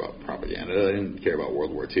didn't care about propaganda. I didn't care about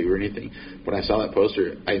World War II or anything. When I saw that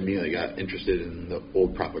poster, I immediately got interested in the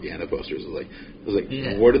old propaganda posters. I was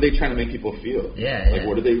like, what are they trying to make people feel? Like,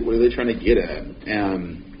 what are they trying to get at?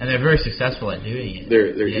 And they're very successful at doing it.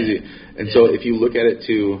 They're easy. And so if you look at it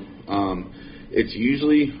too, it's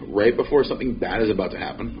usually right before something bad is about to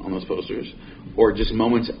happen on those posters, or just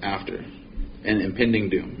moments after, an impending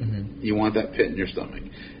doom. You want that pit in your stomach.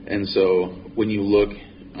 And so when you look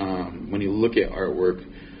at artwork,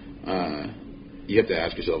 you have to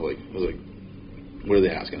ask yourself, like, what are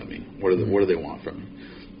they asking of me? What do they want from me?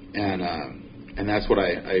 And that's what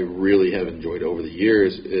I really have enjoyed over the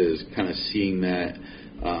years, is kind of seeing that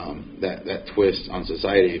twist on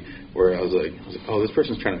society, where I was like, oh, this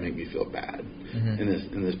person's trying to make me feel bad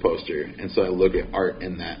in this poster. And so I look at art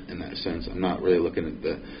in that sense. I'm not really looking at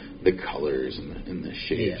the colors and the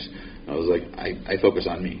shapes. I was like, I focus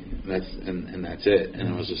on me. That's it.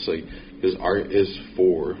 And I was just like, because art is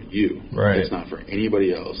for you. Right. It's not for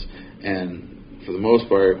anybody else. And for the most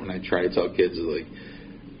part, when I try to tell kids, like,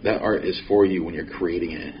 that art is for you when you're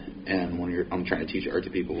creating it. And when I'm trying to teach art to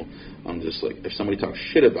people, I'm just like, if somebody talks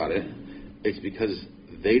shit about it, it's because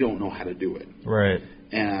they don't know how to do it. Right.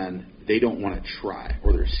 And they don't want to try,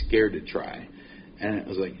 or they're scared to try. And it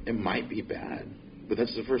was like, it might be bad, but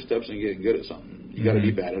that's the first steps in getting good at something. You got to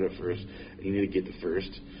be bad at it first. And you need to get the first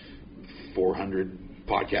 400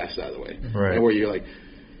 podcasts out of the way. Right. And where you're like,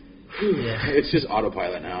 it's just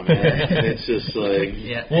autopilot now, man. It's just like...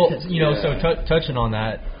 Well, you know, so touching on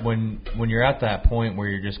that, when you're at that point where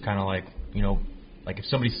you're just kind of like, you know, like if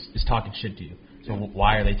somebody is talking shit to you, so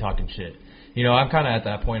why are they talking shit? You know, I'm kind of at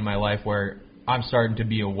that point in my life where I'm starting to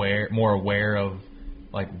be more aware of,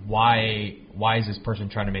 like, why is this person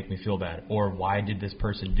trying to make me feel bad? Or why did this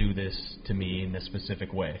person do this to me in this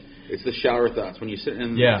specific way? It's the shower thoughts. When you sit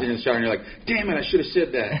in the shower and you're like, damn it, I should have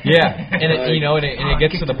said that. Yeah, and it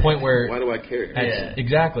gets to the point where... Why do I care?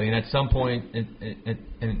 Exactly, and at some point,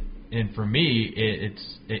 and for me,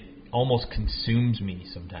 it almost consumes me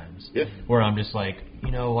sometimes. Yeah. Where I'm just like,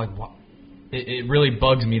 you know, like, it really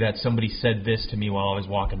bugs me that somebody said this to me while I was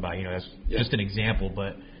walking by. You know, that's just an example,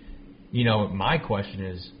 but... You know, my question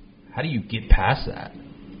is, how do you get past that?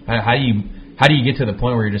 How do you get to the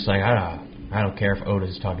point where you're just like, I don't care if Otos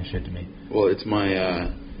is talking shit to me? Well, it's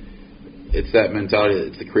it's that mentality.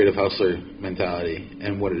 It's the creative hustler mentality,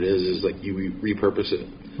 and what it is like you repurpose it.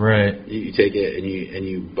 Right. You take it and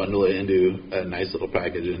you bundle it into a nice little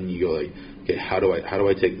package, and you go like, okay, how do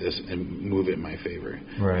I take this and move it in my favor?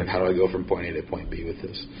 Right. Like, how do I go from point A to point B with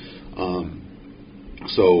this?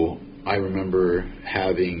 So I remember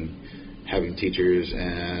having teachers,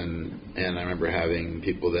 and I remember having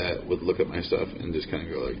people that would look at my stuff and just kind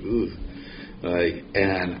of go like, ooh, like,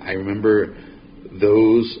 and I remember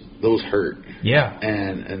those hurt. Yeah.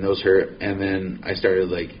 And those hurt, and then I started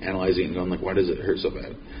like analyzing it and going like, why does it hurt so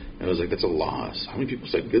bad? And I was like, that's a loss. How many people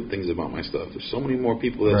said good things about my stuff? There's so many more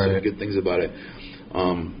people that said good things about it.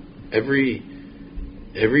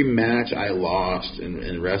 Every match I lost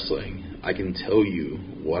in wrestling, I can tell you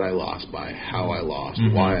what I lost by, how I lost,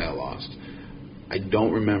 why I lost. I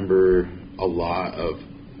don't remember a lot of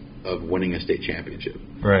winning a state championship.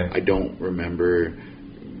 Right. I don't remember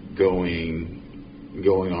going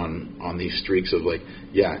on these streaks of like,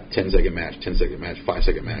 10-second match, 10-second match,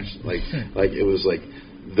 5-second match. Like it was like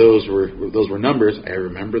those were numbers. I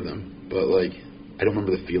remember them, but like I don't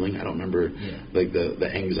remember the feeling. I don't remember like the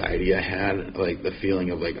anxiety I had, like the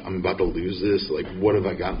feeling of like I'm about to lose this. Like what have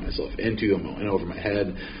I gotten myself into? I'm in over my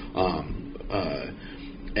head.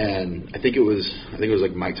 And I think it was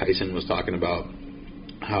like Mike Tyson was talking about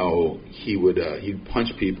how he'd punch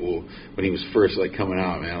people when he was first like coming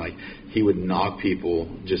out, man. Like he would knock people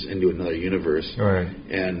just into another universe. Right.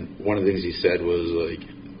 And one of the things he said was like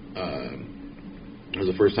it was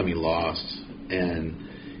the first time he lost, and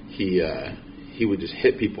he would just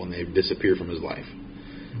hit people and they'd disappear from his life.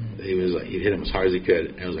 Mm-hmm. He'd hit him as hard as he could,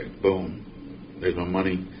 and it was like boom, there's my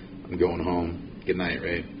money, I'm going home, good night,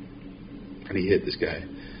 right? And he hit this guy,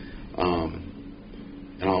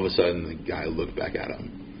 and all of a sudden the guy looked back at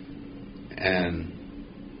him, and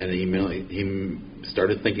he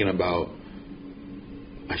started thinking about,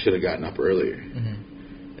 I should have gotten up earlier. Mm-hmm.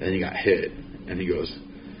 And then he got hit, and he goes,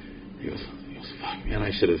 fuck, man,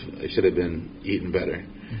 I should have been eating better,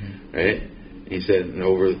 mm-hmm. right? And he said, and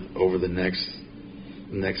over the next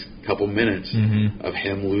couple minutes mm-hmm. of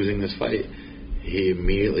him losing this fight, he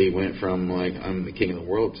immediately went from like I'm the king of the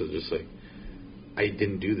world to just like, I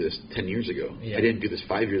didn't do this 10 years ago. Yeah. I didn't do this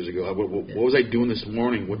 5 years ago. What was I doing this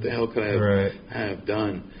morning? What the hell could I have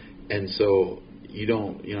done? And so you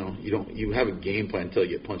have a game plan until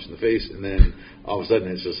you get punched in the face, and then all of a sudden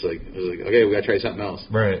it's just like okay, we got to try something else.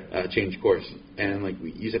 Right. Change course. And like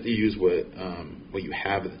you just have to use what you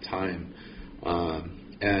have at the time.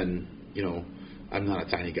 And I'm not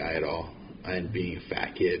a tiny guy at all. And being a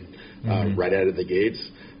fat kid mm-hmm. Right out of the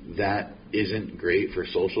gates, that isn't great for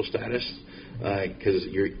social status. Because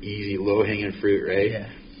you're easy, low-hanging fruit, right?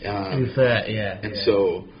 Yeah. Too fat, yeah. And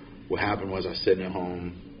so what happened was I was sitting at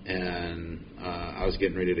home, and I was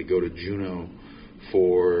getting ready to go to Juneau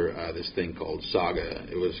for this thing called SAGA.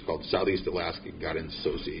 It was called Southeast Alaska Guidance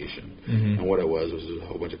Association. Mm-hmm. And what it was a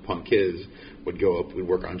whole bunch of punk kids would go up, we'd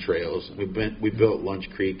work on trails. We built Lunch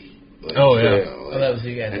Creek. Trail, that was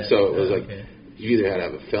you guys. And so it was like... Okay. You either had to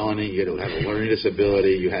have a felony, you had to have a learning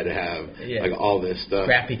disability, you had to have like all this stuff.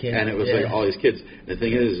 Crappy kids. And it was like all these kids. And the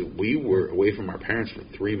thing is, we were away from our parents for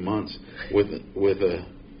 3 months with a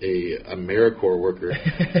AmeriCorps worker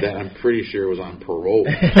that I'm pretty sure was on parole.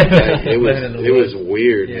 It was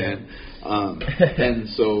weird, man. And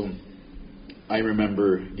so I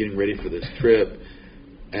remember getting ready for this trip,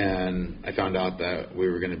 and I found out that we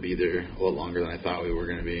were going to be there a little longer than I thought we were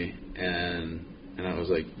going to be, and I was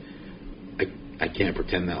like, I can't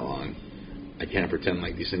pretend that long. I can't pretend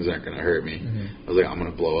like these things aren't going to hurt me. Mm-hmm. I was like, I'm going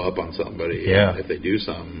to blow up on somebody if they do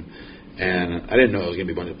something. And I didn't know it was going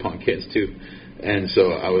to be a bunch of punk kids too. And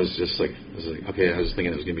so I was okay. I was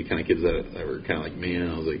thinking it was going to be kind of kids that were kind of like me. And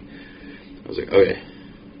I was like, okay.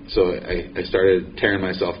 So I started tearing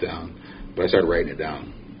myself down, but I started writing it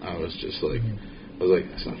down. I was just like, mm-hmm.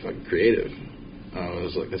 That's not fucking creative. I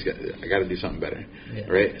was like, I got to do something better,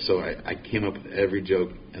 right? So I came up with every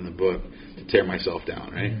joke in the book to tear myself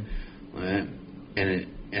down, right? Mm-hmm.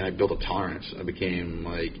 And I built a tolerance. I became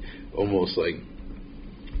like almost like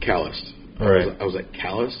calloused. Right. I was like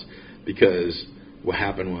calloused because what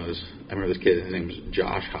happened was I remember this kid. His name was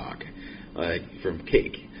Josh Hawk, like from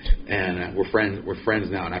Cake, and we're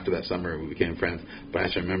friends now. And after that summer, we became friends. But I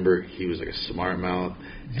just remember he was like a smart mouth,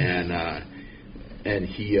 and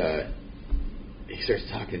he starts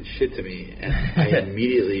talking shit to me, and I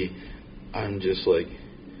immediately, I'm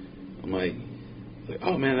like,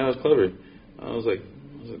 oh man, that was clever. I was like,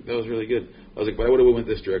 that was really good. I was like, but I would have went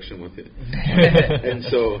this direction with it. and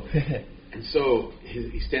so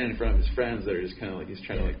he's standing in front of his friends that are just kind of like, he's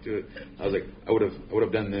trying to like do it. I was like, I would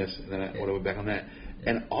have done this, and then I would have went back on that.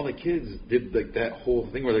 And all the kids did like that whole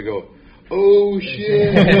thing where they go, oh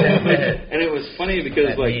shit. And it was funny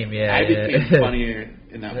because like I became funnier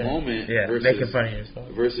in that moment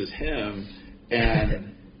versus him,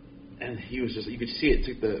 and he was just, you could see it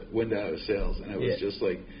took the wind out of his sails, and it was just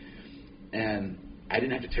like, and I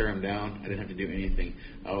didn't have to tear him down, I didn't have to do anything.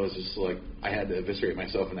 I was just like, I had to eviscerate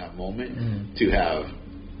myself in that moment to have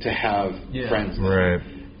friends now. Right.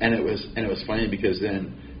 And it was funny because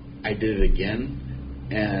then I did it again,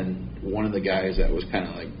 and one of the guys that was kind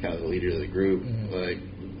of the leader of the group, like,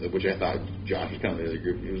 which I thought Josh was kind of the leader of the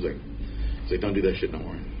group, he was like, don't do that shit no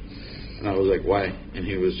more. And I was like, why? And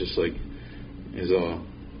he was just like, he's all,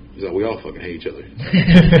 we all fucking hate each other.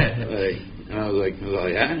 And I was like,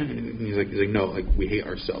 yeah. And he's like, no, like we hate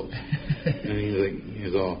ourselves. And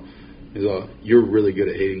he's all, you're really good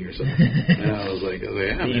at hating yourself. And I was like,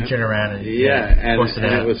 yeah. You turn around and and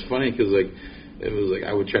it was funny because like, it was like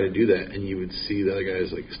I would try to do that, and you would see the other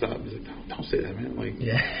guys like stop. He's like, don't say that, man. Like,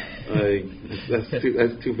 that's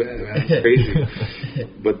too bad, man. That's crazy.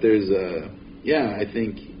 But there's I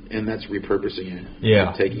think and that's repurposing it. Yeah.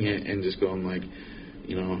 Like, taking it and just going like,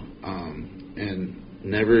 you know, and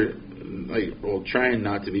never trying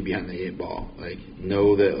not to be behind the 8 ball. Like,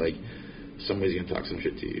 know that like somebody's gonna talk some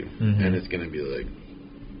shit to you, and it's gonna be like,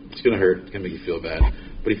 it's gonna hurt, it's gonna make you feel bad.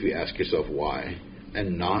 But if you ask yourself why,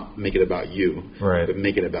 and not make it about you, right, but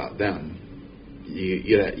make it about them,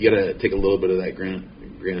 you gotta take a little bit of that grain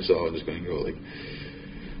of salt and just going to go like,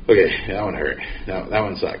 okay, that one hurt, that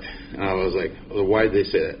one sucked, and I was like, well, why did they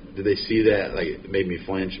say that? Did they see that like it made me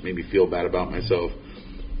flinch, made me feel bad about myself,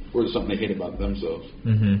 or something they hate about themselves?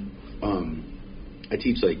 I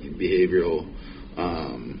teach like behavioral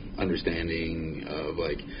understanding of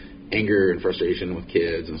like anger and frustration with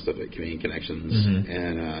kids and stuff like community connections,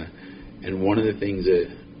 and one of the things that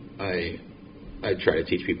I try to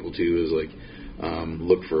teach people too is like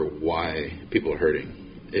look for why people are hurting.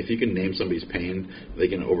 If you can name somebody's pain, they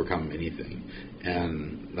can overcome anything.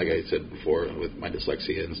 And like I said before, with my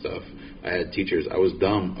dyslexia and stuff, I had teachers, I was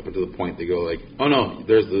dumb up until the point they go like, oh no,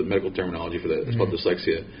 there's the medical terminology for that, it's called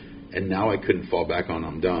dyslexia. And now I couldn't fall back on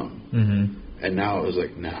I'm dumb. And now it was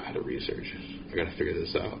like, nah, I got to research. I got to figure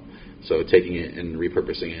this out. So taking it and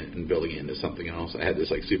repurposing it and building it into something else. I had this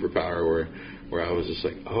like superpower where I was just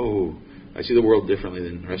like, oh, I see the world differently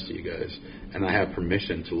than the rest of you guys, and I have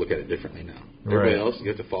permission to look at it differently now. Everybody else, you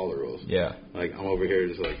have to follow the rules. Yeah. Like, I'm over here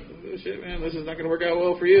just like, oh, shit, man, this is not going to work out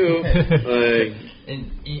well for you. Like,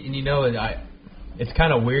 and you know, it's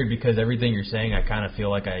kind of weird because everything you're saying, I kind of feel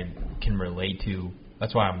like I can relate to.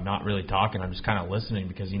 That's why I'm not really talking. I'm just kind of listening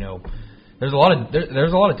because, you know, there's a lot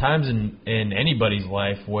of times in anybody's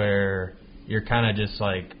life where you're kind of just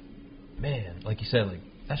like, man, like you said, like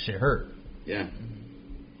that shit hurt. Yeah.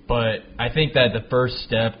 But I think that the first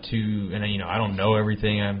step to, and you know, I don't know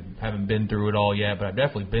everything. I haven't been through it all yet, but I've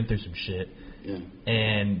definitely been through some shit. Yeah.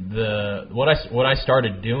 And what I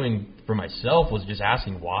started doing for myself was just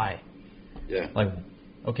asking why. Yeah. Like,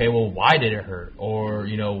 okay, well, why did it hurt? Or,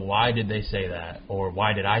 you know, why did they say that? Or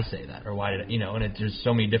why did I say that? Or why did, you know, and there's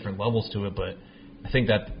so many different levels to it, but I think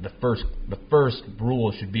that the first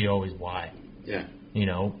rule should be always why. Yeah. You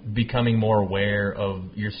know, becoming more aware of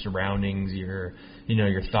your surroundings, your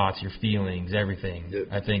thoughts, your feelings, everything. Yep.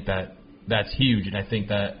 I think that's huge, and I think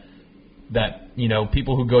that you know,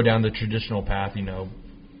 people who go down the traditional path, you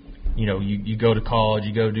go to college,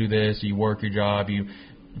 you go do this, you work your job, you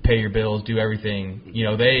pay your bills, do everything. You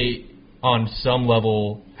know, they on some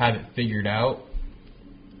level have it figured out.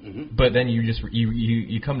 But then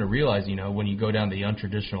you come to realize, you know, when you go down the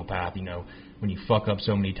untraditional path, you know, when you fuck up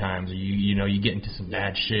so many times, or you get into some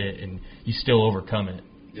bad shit and you still overcome it.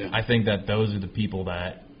 Yeah. I think that those are the people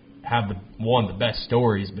that have the best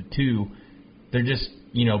stories, but two, they're just,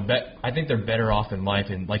 you know, I think they're better off in life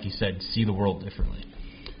and, like you said, see the world differently.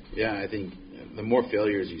 Yeah, I think the more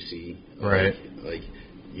failures you see, right, like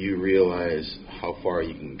you realize how far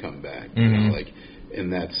you can come back. You know, like,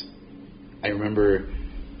 and that's. I remember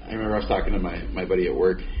I was talking to my buddy at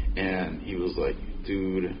work, and he was like,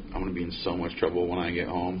 dude, I'm going to be in so much trouble when I get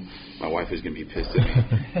home. My wife is going to be pissed at me.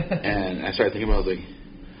 And I started thinking about it. I was like,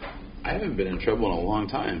 I haven't been in trouble in a long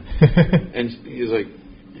time. And he was like,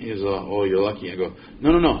 oh, you're lucky. I go, no.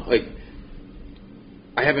 Like,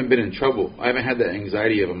 I haven't been in trouble. I haven't had that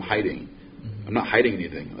anxiety of I'm hiding. I'm not hiding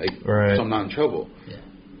anything. Like, so I'm not in trouble. Yeah.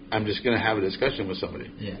 I'm just going to have a discussion with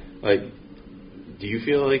somebody. Yeah. Like, do you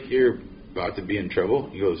feel like you're about to be in trouble?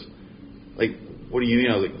 He goes, like, what do you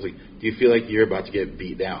mean? I was like, do you feel like you're about to get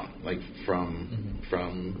beat down, like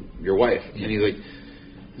from your wife? Yeah. And he's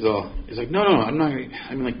like, no, I'm not.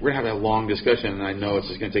 I mean, like, we're gonna have a long discussion, and I know it's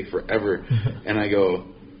just gonna take forever. And I go,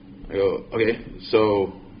 okay,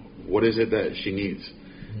 so what is it that she needs?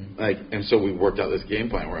 Like, and so we worked out this game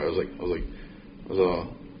plan where I was like,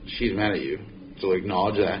 she's mad at you, so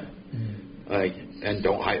acknowledge that, like, and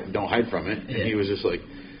don't hide from it. And he was like,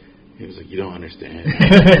 you don't understand.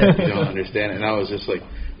 You don't understand. And I was like,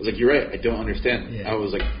 you're right, I don't understand. Yeah. I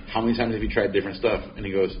was like, how many times have you tried different stuff? And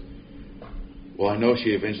he goes, well, I know she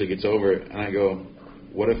eventually gets over it. And I go,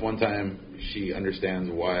 what if one time she understands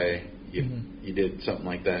why you did something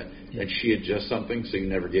like that, and she adjusts something so you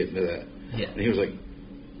never get into that? Yeah. And he was like,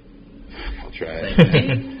 I'll try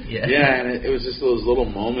it. Yeah, and it was just those little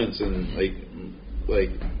moments, and like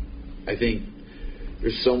I think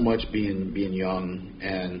there's so much being young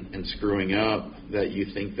and screwing up that you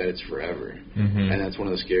think that it's forever. And that's one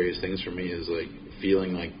of the scariest things for me is like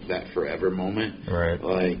feeling like that forever moment. Right.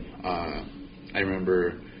 Like I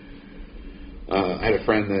remember I had a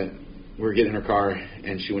friend that we were getting in her car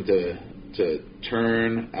and she went to to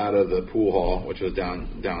turn out of the pool hall, which was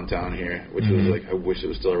downtown here, which was like, I wish it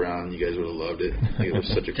was still around. You guys would have loved it. Like, it was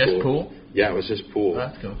such a just pool. Yeah, it was just pool. Oh,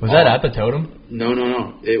 that's cool. Was that at the Totem?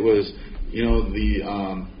 No. It was,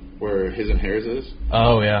 the where His and Hers is.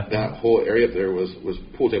 Oh yeah. That whole area up there was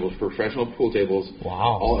pool tables, professional pool tables.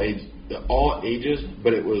 Wow. All ages,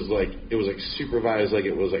 but it was like supervised, like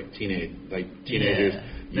it was like teenagers.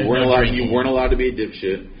 Yeah. You weren't allowed to be a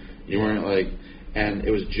dipshit. You weren't like, and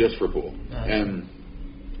it was just for pool. And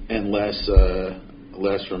Les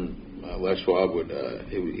Schwab would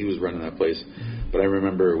he was running that place. But I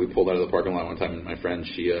remember we pulled out of the parking lot one time, and my friend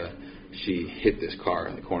she hit this car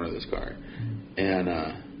in the corner of this car,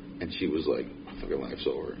 and she was like, "My fucking life's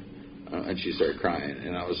over," and she started crying,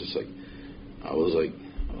 and I was just like, I was like,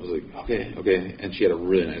 okay, and she had a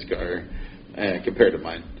really nice car compared to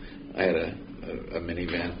mine. I had a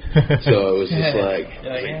minivan, so it was just like,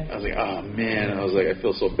 I was like, oh man, I was like, I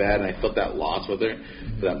feel so bad, and I felt that loss with her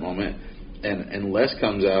for that moment. And Les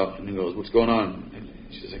comes out and he goes, "What's going on?" And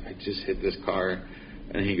she's like, "I just hit this car,"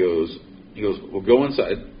 and he goes, "Well, go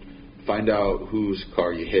inside, find out whose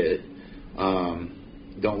car you hit.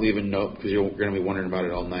 Don't leave a note because you're going to be wondering about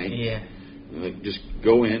it all night. Yeah, like just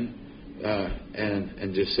go in."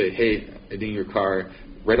 And just say, "Hey, I dinged your car.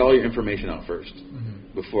 Write all your information out first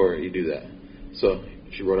before you do that." So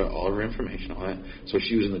she wrote out all of her information, all that. So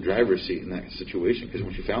she was in the driver's seat in that situation because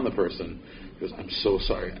when she found the person, she goes, "I'm so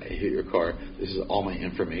sorry, I hit your car. This is all my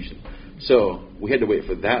information." So we had to wait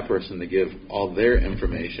for that person to give all their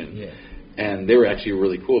information, and they were actually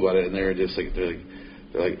really cool about it. And they were just like, they're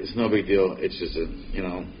like, "It's no big deal. It's just a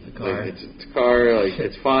car. Like, it's a car. Like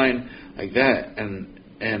it's fine, like that." And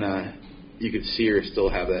you could see her still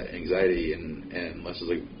have that anxiety, and Les was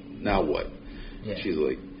like, "Now what?" Yeah. She's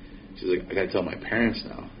like, "I gotta tell my parents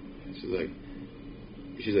now." She's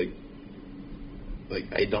like,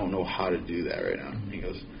 "I don't know how to do that right now." He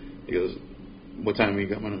goes, "What time are you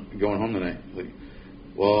going home tonight?" I'm like,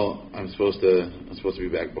 "Well, I'm supposed to be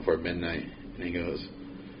back before midnight." And he goes,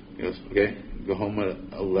 "Okay, go home at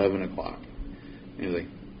 11 o'clock." And he's like,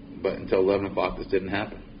 "But until 11 o'clock, this didn't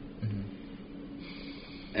happen."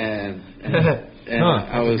 And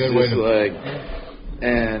I was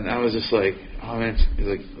just like, oh man, he's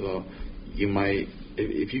like, well, you might,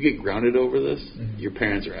 if you get grounded over this, your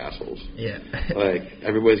parents are assholes. Yeah. Like,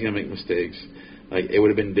 everybody's gonna make mistakes. Like, it would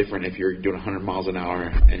have been different if you were doing 100 miles an hour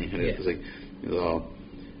and you hit it. It's like,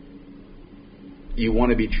 you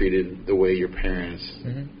want to be treated the way your parents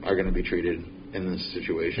are going to be treated in this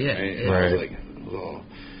situation, right? And I was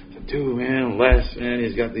like, dude, man, Les, man,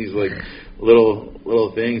 he's got these like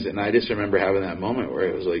little things, and I just remember having that moment where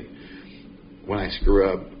it was like, when I screw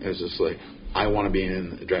up, it was just like, I want to be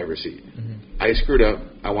in the driver's seat. I screwed up,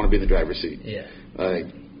 I want to be in the driver's seat. Yeah. Like,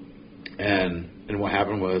 and what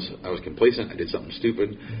happened was I was complacent. I did something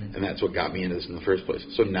stupid, and that's what got me into this in the first place.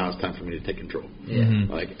 So now it's time for me to take control. Yeah.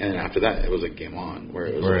 Like, and after that, it was like game on, where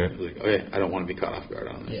it was like, okay, I don't want to be caught off guard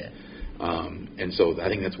on this. Yeah. And so I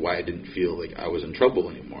think that's why I didn't feel like I was in trouble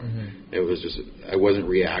anymore. It was just, I wasn't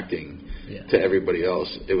reacting to everybody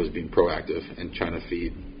else. It was being proactive and trying to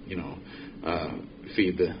feed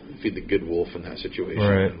the good wolf in that situation.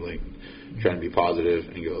 Right. And, like, trying to be positive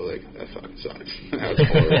and go like, that fucking sucks. That was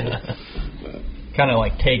horrible. Kind of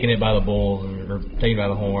like taking it by the balls or taking it by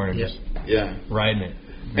the horn and just riding it.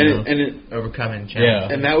 And it overcoming challenges.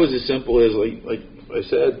 Yeah. And that was as simple as like I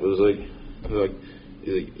said, was like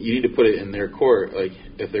you need to put it in their court. Like,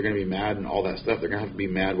 if they're going to be mad and all that stuff, they're going to have to be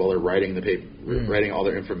mad while they're writing the paper, writing all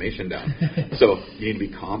their information down. So you need to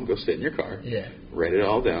be calm, go sit in your car, write it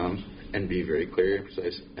all down, and be very clear and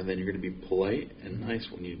precise. And then you're going to be polite and nice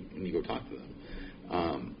when you go talk to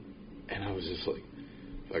them. And I was just like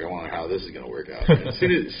I wonder how this is going to work out. And as soon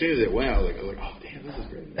as it went, I was like, oh damn, this is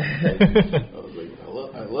great. I was like,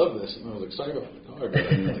 I love this. And I was like, sorry about the car, but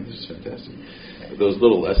I mean, like, this is fantastic. Those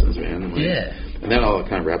little lessons, man. Like, and that all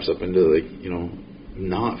kind of wraps up into like,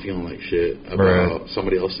 not feeling like shit about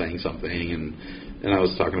somebody else saying something. And I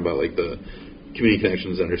was talking about like the community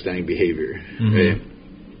connections, understanding behavior, right?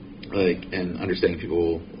 Like, and understanding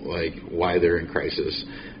people, like, why they're in crisis.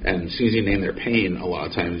 And as soon as you name their pain, a lot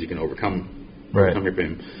of times you can overcome your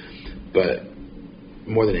pain. But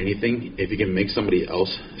more than anything, if you can make somebody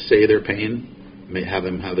else say their pain, have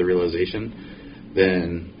them have the realization,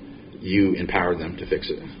 then you empower them to fix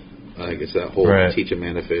it. Like, it's that whole teach a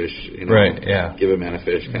man to fish, give a man a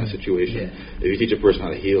fish kind of situation. If you teach a person how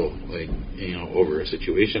to heal, like, over a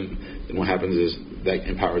situation, then what happens is that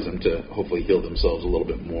empowers them to hopefully heal themselves a little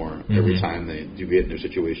bit more every time they do get in their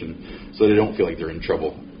situation, so they don't feel like they're in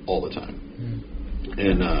trouble all the time.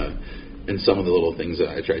 And some of the little things that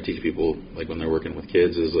I try to teach people, like when they're working with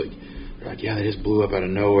kids, is like they're like, yeah, they just blew up out of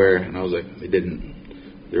nowhere. And I was like, they didn't.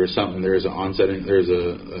 There was something. There was an on-setting. There was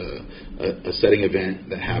a setting event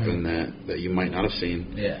that happened that you might not have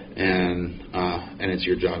seen. Yeah. And it's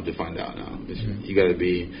your job to find out now. You got to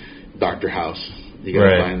be Dr. House. You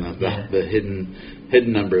got to find the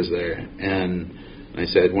hidden numbers there. And I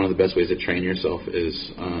said one of the best ways to train yourself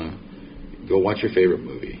is go watch your favorite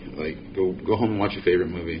movie. Like go home and watch your favorite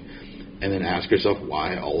movie, and then ask yourself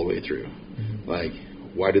why all the way through. Like,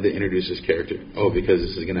 why did they introduce this character? Oh, because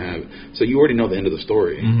this is going to have... So you already know the end of the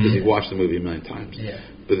story because you've watched the movie a million times. Yeah.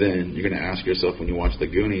 But then you're going to ask yourself when you watch The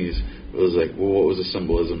Goonies, it was like, well, what was the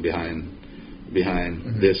symbolism behind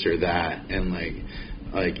this or that? And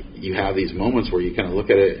like you have these moments where you kind of look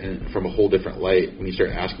at it from a whole different light when you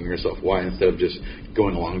start asking yourself why instead of just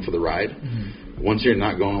going along for the ride. Once you're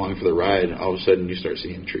not going along for the ride, all of a sudden you start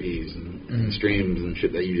seeing trees and streams and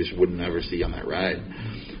shit that you just would never see on that ride.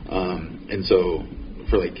 And so...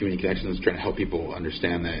 for like Community Connections, trying to help people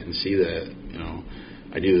understand that and see that,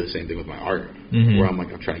 I do the same thing with my art, where I'm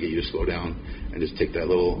trying to get you to slow down and just take that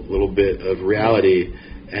little bit of reality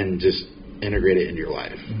and just integrate it into your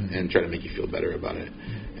life and try to make you feel better about it.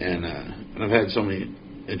 And I've had so many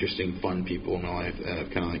interesting, fun people in my life that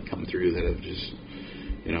have kind of like come through that have just,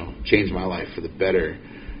 changed my life for the better.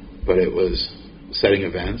 But it was setting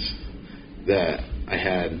events that I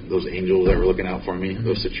had those angels that were looking out for me,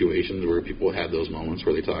 those situations where people had those moments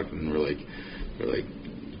where they talked and were like,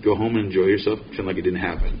 go home and enjoy yourself, pretend like it didn't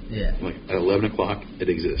happen. Yeah. Like at 11 o'clock, it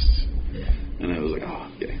exists. Yeah. And I was like, oh,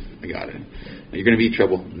 okay, I got it. Now, you're going to be in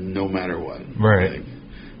trouble no matter what. Right.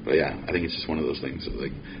 But yeah, I think it's just one of those things.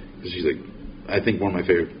 Like, because she's like, I think one of my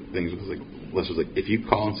favorite things was like, Les was like, if you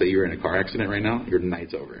call and say you're in a car accident right now, your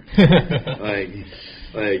night's over. And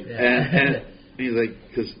he's like,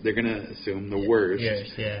 because they're going to assume the worst,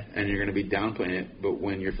 and you're going to be downplaying it, but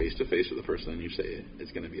when you're face-to-face with the person and you say it,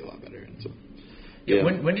 it's going to be a lot better. And so,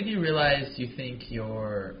 When did you realize you think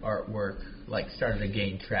your artwork, started to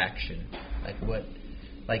gain traction?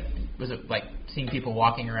 Was it, seeing people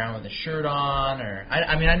walking around with a shirt on, or...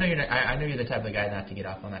 I know you're the type of guy not to get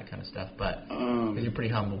off on that kind of stuff, but... because you're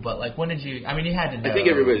pretty humble, but, when did you... I mean, you had to know... I think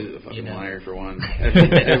everybody's a fucking liar, for one.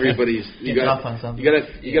 Everybody's... You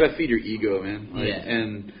gotta feed your ego, man.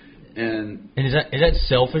 And is that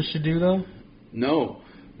selfish to do, though? No,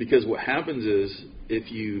 because what happens is, if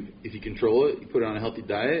you control it, you put it on a healthy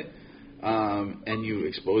diet, and you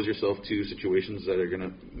expose yourself to situations that are going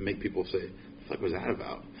to make people say, what was that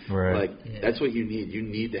about? Right. That's what you need. You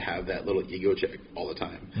need to have that little ego check all the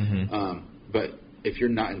time. But if you're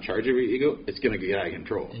not in charge of your ego, it's going to get out of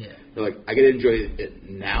control. Yeah. You're like, I got to enjoy it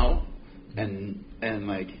now, and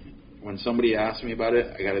when somebody asks me about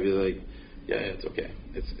it, I got to be like, yeah, it's okay.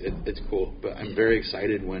 It's cool. But I'm very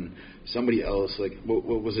excited when somebody else,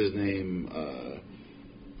 what was his name?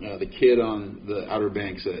 The kid on the Outer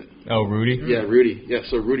Banks. Rudy? Yeah, Rudy. Yeah,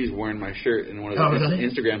 so Rudy's wearing my shirt in one of the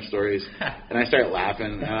Instagram stories, and I started laughing,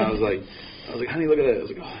 and I was like, honey, look at that. I was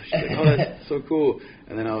like, oh, she's like, oh, that's so cool.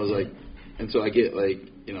 And then I was like, and so I get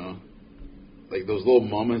those little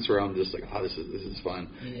moments where I'm just like, oh, this is fun.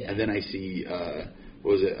 Yeah. And then I see,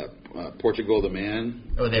 what was it, Portugal the Man?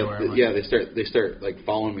 Oh, they were. Yeah, they start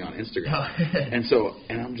following me on Instagram,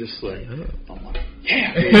 and I'm just like, I'm like,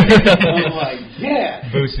 yeah, I'm like,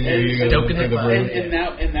 yeah, boosting your ego, and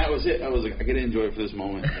that was it. I was like, I gotta enjoy it for this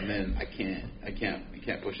moment, and then I can't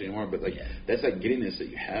push it anymore. But that's giddiness that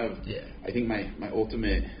you have. Yeah. I think my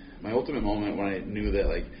ultimate moment when I knew that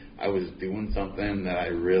I was doing something that I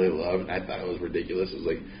really loved and I thought it was ridiculous was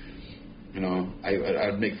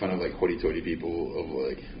I'd make fun of hoity-toity people of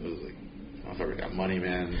it was like, I don't know if I got money,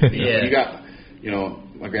 man. You got,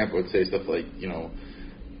 my grandpa would say stuff like,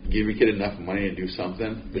 give your kid enough money to do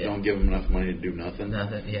something, but don't give them enough money to do nothing.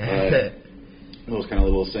 Nothing, yeah. Those kind of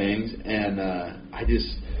little sayings, and I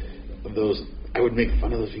would make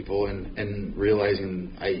fun of those people and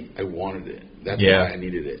realizing I wanted it. That's why I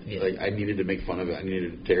needed it. Yeah. I needed to make fun of it. I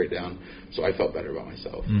needed to tear it down, so I felt better about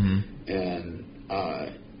myself. And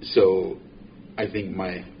so I think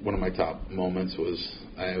one of my top moments was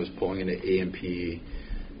I was pulling into A&P,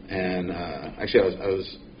 and actually I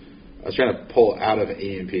was trying to pull out of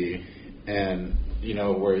A&P, and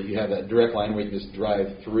where you have that direct line where you can just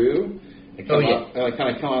drive through and come up, and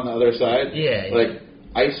kind of come on the other side. Yeah.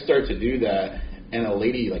 I start to do that, and a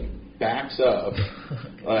lady backs up,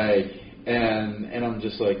 and I'm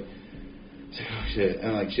just like, oh shit,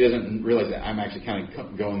 and she doesn't realize that I'm actually kind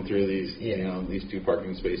of going through these, these two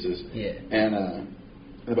parking spaces. Yeah. And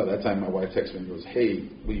about that time, my wife texted me and goes, "Hey,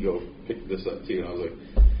 will you go pick this up too?" And I was like,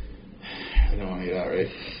 I don't want to get out, right?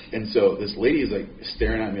 And so this lady is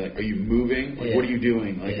staring at me, "Are you moving? What are you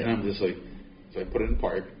doing?" And I'm just like, So I put it in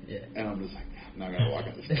park, Yeah. and I'm just like, I'm not gonna walk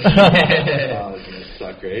on this thing. It's gonna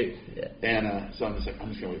suck, right? Yeah. And so I'm just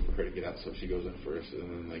gonna wait for her to get out. So she goes in first, and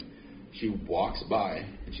then like she walks by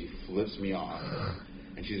and she flips me off,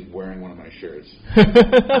 and she's wearing one of my shirts,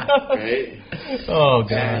 right? Oh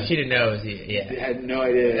god. She didn't know it was you. Yeah. I had no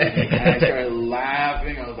idea. And I started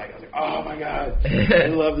laughing. I was like, oh my god, I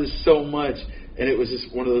love this so much. And it was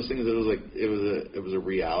just one of those things that was like, it was a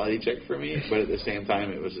reality check for me, but at the same time,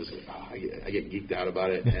 it was just like, I get geeked out about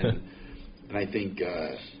it, and I think,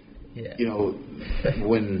 you know,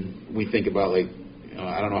 when we think about like, you know,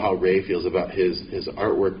 I don't know how Ray feels about his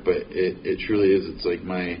artwork, but it truly is. It's like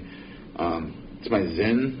it's my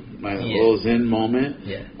zen, my little zen moment.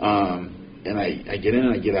 Yeah. And I get in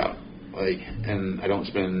and I get out, like, and I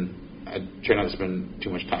try not to spend too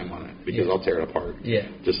much time on it because I'll tear it apart. Yeah.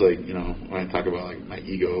 Just like, you know, when I talk about like my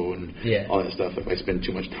ego and all that stuff, if I spend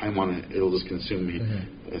too much time on it, it'll just consume me.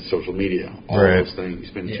 Social media, all those things. You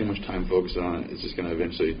spend too much time focused on it, it's just going to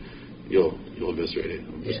eventually, you'll eviscerate it,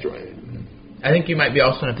 you'll destroy it. I think you might be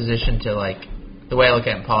also in a position to, like, the way I look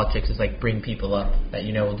at it in politics is like bring people up that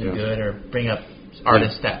you know will do good, or bring up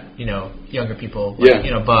artists that, you know, younger people, like,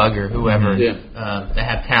 you know, Bug or whoever, that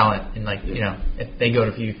have talent, and, like, you know, if they go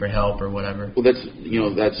to you for help or whatever. Well, that's you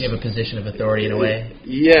have a position of authority in a way.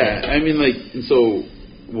 Yeah, I mean, like, so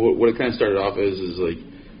what it kind of started off as is like,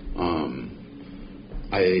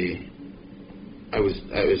 it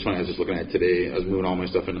was funny. I was just looking at it today. I was moving all my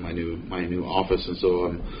stuff into my new office, and so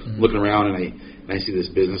I'm looking around and I see this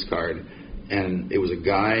business card. And it was a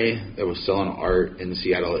guy that was selling art in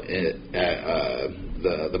Seattle at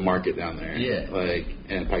the market down there, like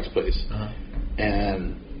in Pike's Place.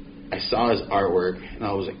 And I saw his artwork, and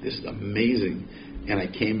I was like, "This is amazing." And I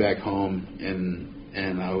came back home,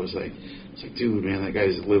 and I was like, "Dude, man, that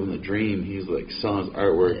guy's living the dream. He's like selling his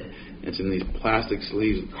artwork. It's in these plastic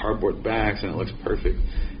sleeves with cardboard backs, and it looks perfect."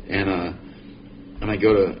 And I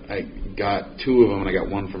got two of them, and I got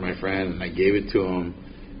one for my friend, and I gave it to him.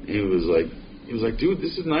 And he was like, "Dude,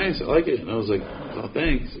 this is nice. I like it." And I was like, "Oh,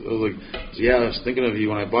 thanks." I was like, "Yeah, I was thinking of you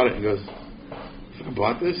when I bought it." And he goes, "I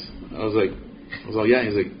bought this?" I was like, "Yeah."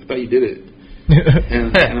 He's like, "I thought you did it."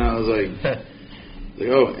 and I was like,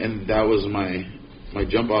 "Oh," and that was my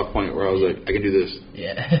jump off point where I was like, I can do this.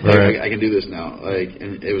 Yeah. Like, I can do this now. Like,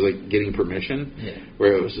 and it was like getting permission,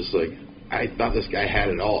 where it was just like, I thought this guy had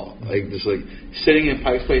it all. Like, just like sitting in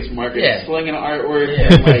Pike's Place Market, slinging artwork,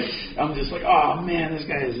 and like, I'm just like, oh man, this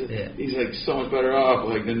guy is, he's like so much better off,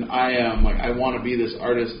 like, than I am. Like, I want to be this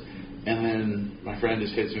artist. And then my friend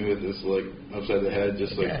just hits me with this, like, upside the head,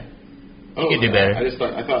 just like, oh, you can do better.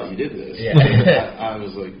 I thought you did this. Yeah. Like, I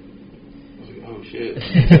was like, oh shit.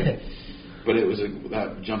 But it was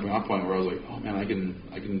that jumping off point where I was like, oh man, I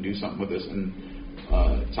can do something with this. And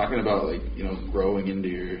talking about, like, you know, growing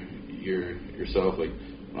into yourself, like,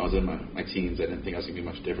 when I was in my teens, I didn't think I was going to be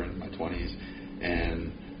much different in my 20s,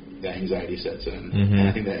 and that anxiety sets in. And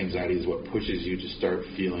I think that anxiety is what pushes you to start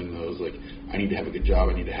feeling those, like, I need to have a good job,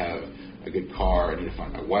 I need to have a good car, I need to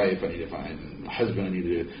find my wife, I need to find my husband, I need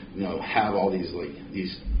to, you know, have all these, like,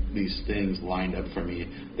 these things lined up for me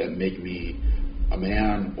that make me a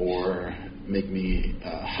man or make me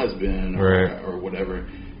a husband or whatever.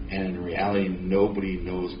 And in reality, nobody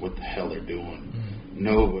knows what the hell they're doing.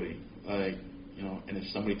 Nobody. Like, you know, and if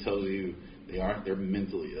somebody tells you they're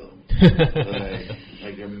mentally ill.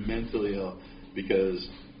 like they're mentally ill, because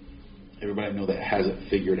everybody I know that has it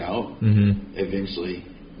figured out eventually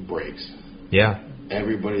breaks. Yeah.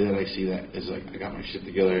 Everybody that I see that is like, I got my shit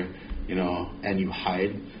together, you know, and you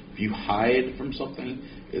hide. If you hide from something,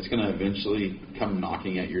 it's going to eventually come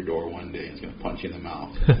knocking at your door one day. It's going to punch you in the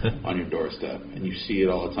mouth on your doorstep. And you see it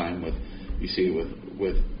all the time with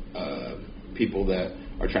people that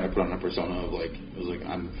are trying to put on a persona of, like, it was like,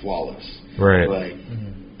 I'm flawless. Right.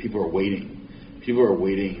 Like, people are waiting. People are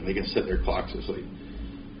waiting. They can set their clocks. It's like,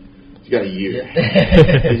 he's got a year.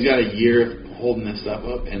 He's got a year holding this stuff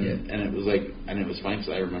up. And it was like, and it was funny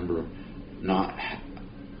because I remember not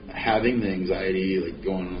having the anxiety, like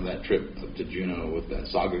going on that trip up to Juneau with that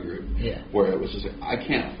Saga group, where it was just like, I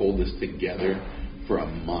can't hold this together for a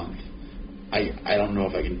month. I don't know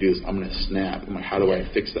if I can do this. I'm going to snap. I'm like, how do I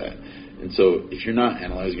fix that? And so if you're not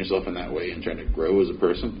analyzing yourself in that way and trying to grow as a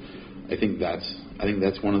person, I think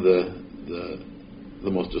that's one of the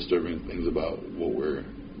most disturbing things about what we're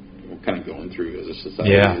kind of going through as a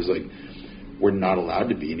society. Is like, we're not allowed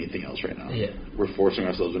to be anything else right now. We're forcing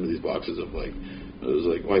ourselves into these boxes of, like, it was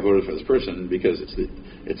like, well, I voted for this person because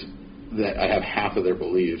it's that I have half of their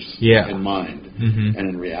beliefs in mind, and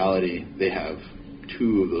in reality they have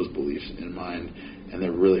two of those beliefs in mind, and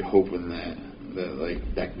they're really hoping that like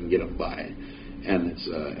that can get them by. And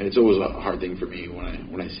it's always a hard thing for me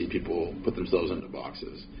when I see people put themselves into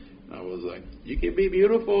boxes. And I was like, you can be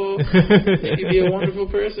beautiful, you can be a wonderful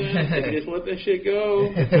person, you can just let that shit go.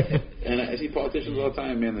 And I see politicians all the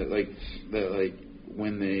time, man, that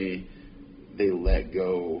when they let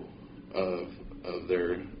go of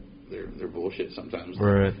their bullshit, sometimes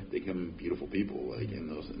they become beautiful people, like in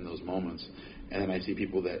those moments. And then I see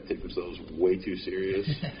people that take themselves way too serious,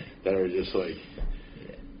 that are just like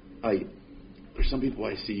there's some people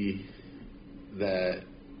I see that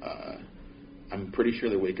I'm pretty sure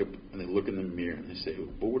they wake up and they look in the mirror and they say,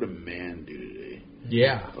 what would a man do today?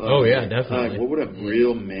 Yeah. Definitely. What would a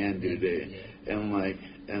real man do today?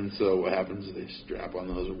 And so what happens is they strap on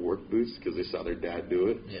those work boots because they saw their dad do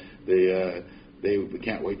it. Yeah. They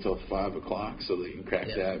can't wait till 5 o'clock so they can crack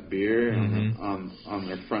that beer on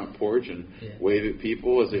their front porch and wave at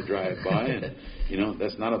people as they drive by. And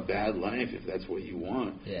that's not a bad life if that's what you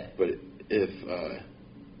want. Yeah. But if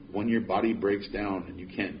when your body breaks down and you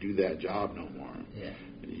can't do that job no more,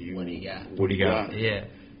 what do you got? What do you got? Yeah.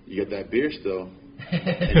 You got that beer still.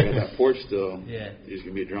 And you got that porch still. Yeah. You're just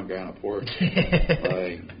gonna be a drunk guy on a porch.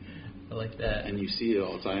 I like that. And you see it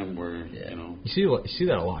all the time where you see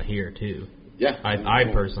that a lot here too. Yeah, I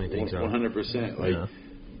personally think so. 100%.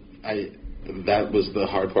 That was the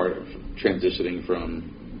hard part of transitioning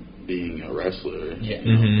from being a wrestler,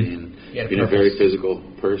 being a very physical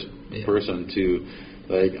person to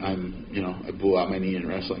I blew out my knee in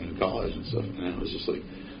wrestling in college and stuff, and it was just like,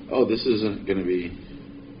 oh, this isn't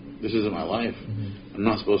my life. Mm-hmm. I'm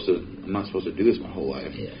not supposed to do this my whole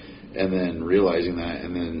life. Yeah. And then realizing that,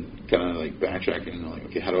 and then kind of backtracking and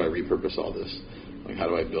okay, how do I repurpose all this? How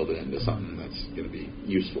do I build it into something that's going to be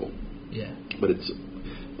useful? Yeah. But it's,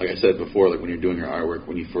 like I said before, when you're doing your artwork,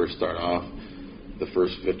 when you first start off, the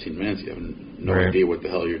first 15 minutes, you have no idea what the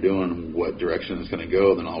hell you're doing and what direction it's going to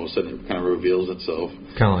go. Then all of a sudden, it kind of reveals itself.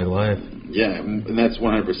 Kind of like life. Yeah, and that's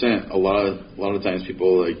 100%. A lot of times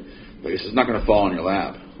people it's not going to fall in your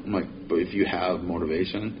lap. I'm like, but if you have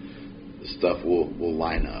motivation, the stuff will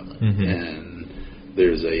line up. Mm-hmm. And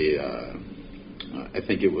there's I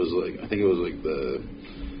think it was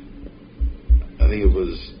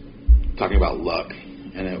talking about luck,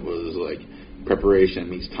 and it was preparation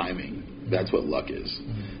meets timing. That's what luck is.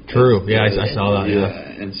 True. Yeah, I saw that.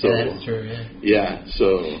 Yeah, and so that's true. Yeah.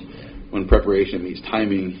 So when preparation meets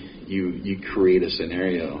timing, you create a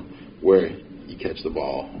scenario where you catch the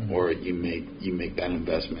ball, or you make that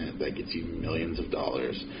investment that gets you millions of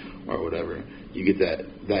dollars, or whatever. You get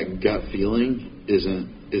that gut feeling isn't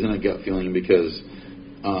a gut feeling because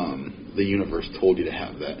the universe told you to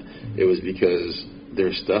have that. It was because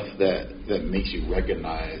there's stuff that makes you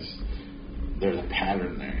recognize there's a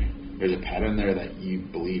pattern there. There's a pattern there that you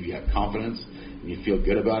believe, you have confidence, and you feel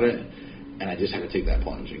good about it. And I just had to take that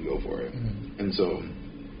plunge and go for it. Mm-hmm. And so,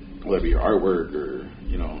 whether your artwork or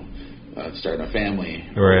starting a family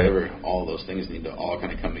or whatever, all those things need to all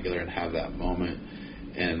kind of come together and have that moment.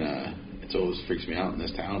 And it always freaks me out in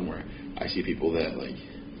this town where I see people that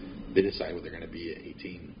they decide what they're going to be at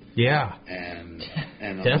 18. Yeah. And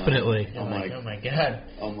definitely. I'm like, oh my God.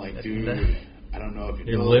 I'm like, dude, I don't know if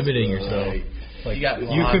you're limiting yourself.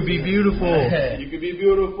 You could be beautiful. You could be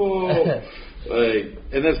beautiful.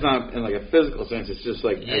 And that's not in a physical sense. It's just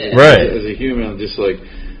as a human, just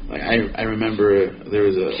I remember there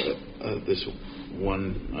was this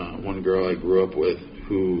one girl I grew up with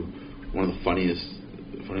who one of the funniest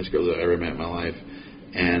girls I ever met in my life,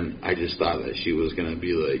 and I just thought that she was gonna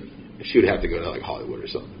be she would have to go to Hollywood or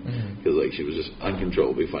something because she was just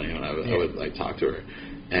uncontrollably funny when I would talk to her,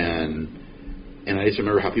 and I just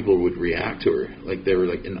remember how people would react to her, they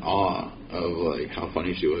were in awe of how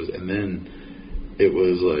funny she was, and then it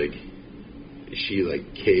was she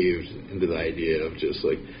caved into the idea of just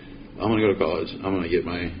I'm gonna go to college, I'm gonna get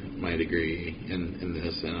my degree in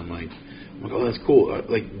this, and I'm like, oh, that's cool.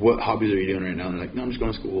 What hobbies are you doing right now? And they're like, no, I'm just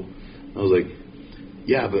going to school. I was like,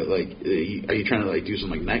 yeah, but are you trying to do some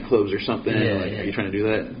nightclubs or something? Are you trying to do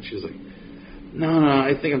that? And she was like, no,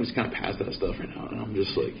 I think I'm just kind of past that stuff right now. And I'm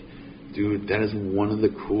just like, dude, that is one of the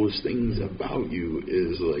coolest things about you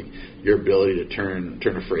is your ability to turn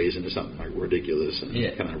a phrase into something ridiculous and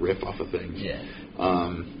kind of riff off of things. Yeah.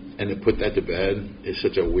 And to put that to bed is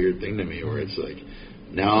such a weird thing to me, where it's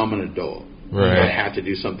now I'm an adult. Right. I have to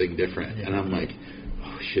do something different. Yeah. And I'm like,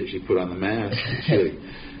 oh shit, she put on the mask.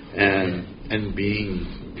 and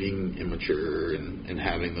being immature and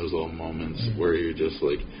having those little moments where you're just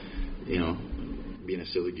being a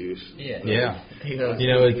silly goose. Yeah.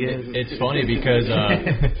 It's funny because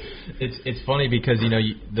it's funny because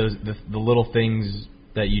the little things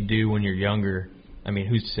that you do when you're younger I mean,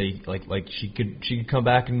 who's to say like she could come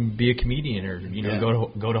back and be a comedian or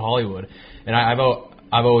go to Hollywood. And I've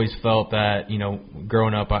always felt that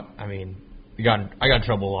growing up, I mean, I got in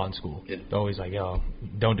trouble a lot in school. Yeah. Always like, yo,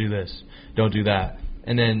 don't do this, don't do that.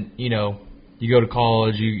 And then you go to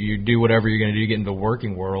college, you do whatever you're going to do, get into the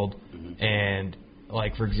working world, and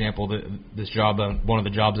like for example, this job, one of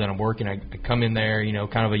the jobs that I'm working, I come in there,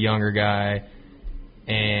 kind of a younger guy,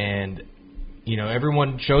 and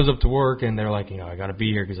everyone shows up to work and they're like, I got to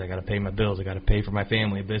be here because I got to pay my bills, I got to pay for my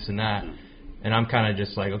family, this and that. And I'm kind of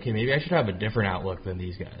just like, okay, maybe I should have a different outlook than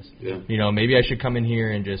these guys. Yeah. Maybe I should come in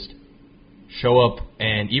here and just show up,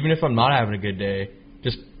 and even if I'm not having a good day,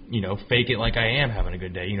 just fake it like I am having a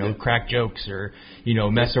good day. Crack jokes or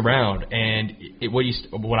mess around. And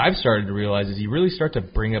what I've started to realize is you really start to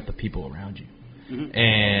bring up the people around you. Mm-hmm.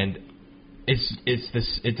 And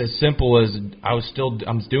it's as simple as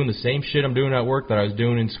I'm doing the same shit I'm doing at work that I was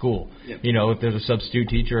doing in school. Yep. If there's a substitute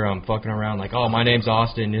teacher, I'm fucking around like, oh, my name's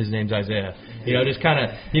Austin, his name's Isaiah. Just kind of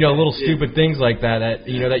little stupid things like that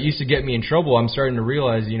that used to get me in trouble. I'm starting to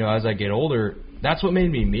realize, as I get older, that's what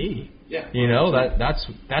made me me. Yeah.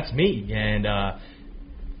 That's me. And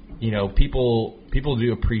people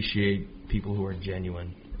do appreciate people who are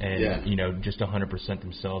genuine and just 100%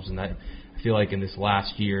 themselves. And that, I feel like in this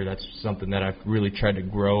last year, that's something that I've really tried to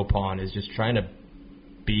grow upon, is just trying to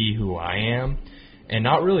be who I am and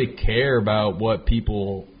not really care about what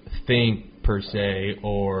people think per se,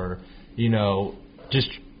 or just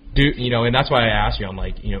do and that's why I asked you. I'm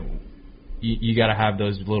like, you got to have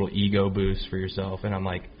those little ego boosts for yourself, and I'm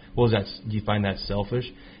like, well, do you find that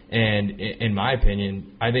selfish? And in my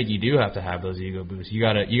opinion, I think you do have to have those ego boosts. You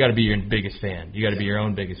gotta be your biggest fan. You gotta be your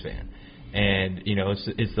own biggest fan. And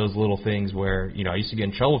it's those little things where I used to get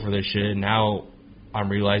in trouble for this shit, and now I'm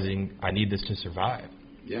realizing I need this to survive.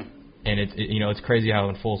 Yeah. And it's crazy how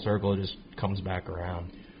in full circle it just comes back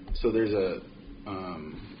around. So there's a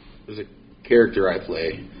character I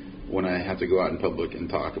play when I have to go out in public and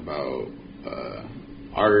talk about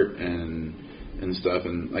art and stuff,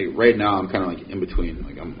 and like right now I'm kind of like in between.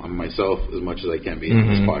 Like I'm myself as much as I can be in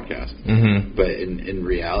this podcast, but in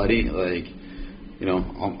reality, like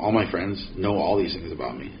all my friends know all these things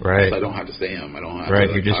about me. Right. So I don't have to say them. I don't have to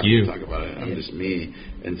like, You're just you. Talk about it. I'm just me,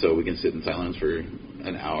 and so we can sit in silence for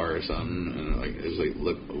an hour or something, and like it's like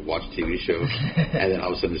watch a TV show, and then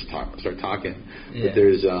all of a sudden just start talking. Yeah. But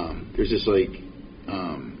there's just like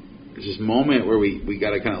there's this moment where we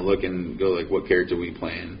got to kind of look and go like, what character are we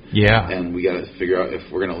playing? Yeah. And we got to figure out if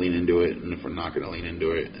we're going to lean into it and if we're not going to lean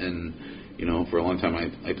into it. And for a long time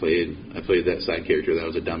I played that side character that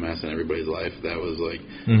was a dumbass in everybody's life. That was like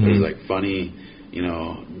that was like funny,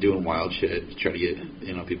 doing wild shit to try to get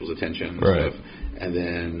people's attention and stuff. And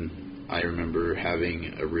then I remember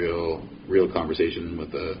having a real conversation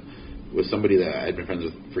with somebody that I'd been friends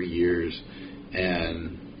with for years,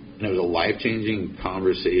 and it was a life-changing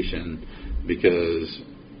conversation because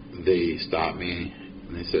they stopped me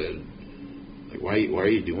and they said, like, why are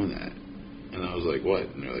you doing that? And I was like, what?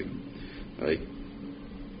 And they're like,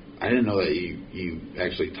 I didn't know that you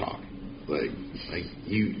actually talk. Like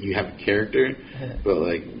you have a character, but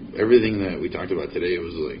like everything that we talked about today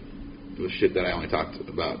was shit that I only talked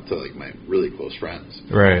about to like my really close friends.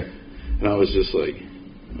 Right. And I was like,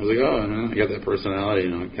 oh, I got that personality,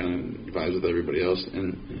 it kind of vibes with everybody else.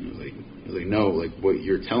 And I was like, no, like what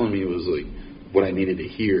you're telling me was like what I needed to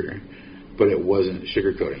hear, but it wasn't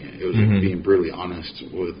sugarcoating it. It was like being brutally honest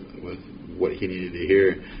with what he needed to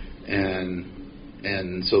hear.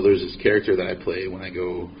 And so there's this character that I play when I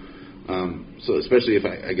go, so especially if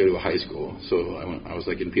I go to a high school. So I was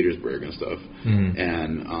like in Petersburg and stuff,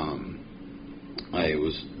 and I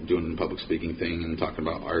was doing a public speaking thing and talking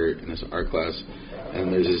about art in this art class,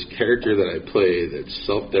 and there's this character that I play that's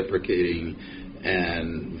self-deprecating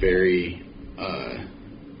and very,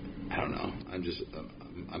 I don't know,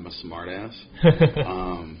 I'm a smart ass,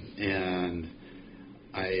 and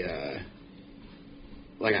I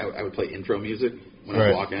would play intro music when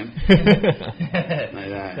I walk in,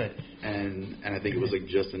 and I think it was like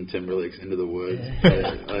Justin Timberlake's "Into the Woods,"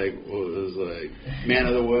 like it was like "Man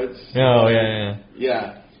of the Woods." Oh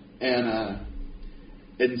yeah.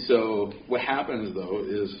 And so what happens though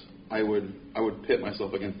is I would pit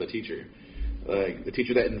myself against the teacher, like the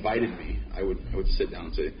teacher that invited me. I would sit down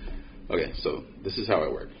and say, okay, so this is how I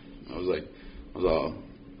work. I was all,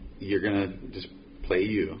 you're gonna just play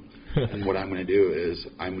you. And what I'm going to do is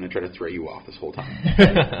I'm going to try to throw you off this whole time.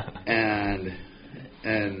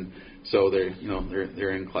 and so they're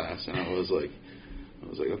in class, and I was like,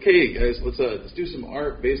 okay, guys, let's do some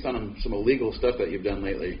art based on some illegal stuff that you've done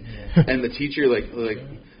lately. Yeah. And the teacher like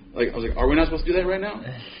I was like, are we not supposed to do that right now?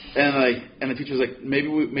 And the teacher was like, maybe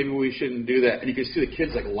we shouldn't do that. And you could see the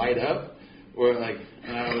kids like light up, or like,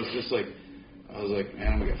 and I was like,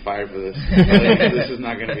 man, I'm gonna get fired for this. This is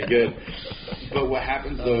not gonna be good. But what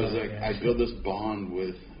happens though is like I build this bond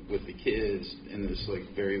with the kids in this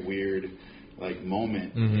like very weird like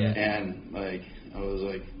moment, and like I was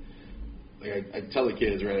like I tell the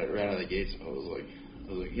kids right out of the gates, I was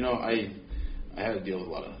like, you know, I had to deal with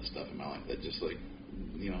a lot of stuff in my life that just like,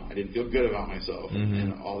 you know, I didn't feel good about myself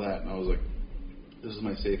and all that, and I was like, this is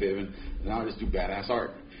my safe haven, and now I just do badass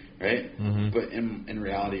art, right? But in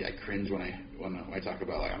reality, I cringe when I talk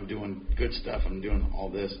about like I'm doing good stuff, I'm doing all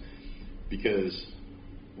this, because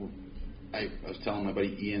I was telling my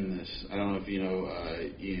buddy Ian this. I don't know if you know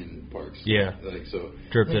Ian Parks. Yeah. Like so.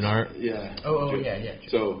 Dripped in art. Yeah. Oh yeah.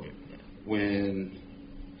 So when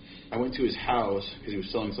I went to his house because he was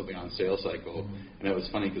selling something on Sale Cycle, and it was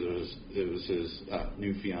funny because it was his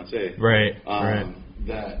new fiance. Right.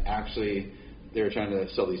 That actually they were trying to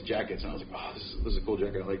sell these jackets, and I was like, oh, this is a cool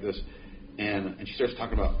jacket. I like this. And she starts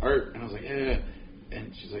talking about art, and I was like, yeah.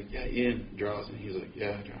 And she's like, yeah, Ian draws, and he's like,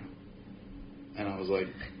 yeah, I draw. And I was like,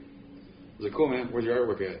 cool, man. Where's your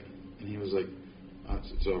artwork at? And he was like,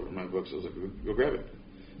 it's over in my books. I was like, go grab it.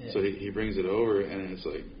 Yeah. So he brings it over, and it's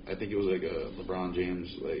like, I think it was like a LeBron James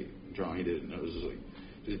like drawing he did, and it was just like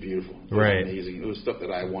just beautiful. It was amazing. It was stuff that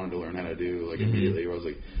I wanted to learn how to do like immediately. Where I was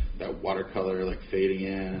like that watercolor like fading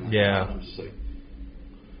in. Yeah. I'm just like,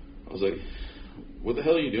 I was like, what the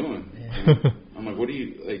hell are you doing? Yeah. I'm like, what do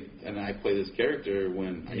you like? And I play this character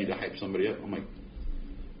when I need to hype somebody up. I'm like,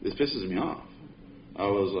 this pisses me off. I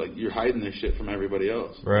was like, you're hiding this shit from everybody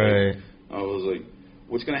else. Right. I was like,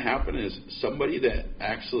 what's going to happen is somebody that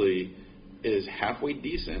actually is halfway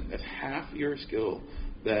decent, that's half your skill,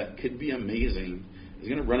 that could be amazing, is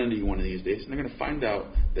going to run into you one of these days, and they're going to find out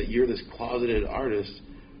that you're this closeted artist,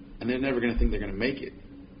 and they're never going to think they're going to make it.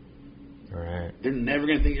 Right. They're never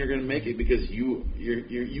going to think you're going to make it because you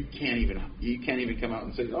can't even come out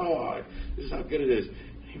and say, oh, this is how good it is.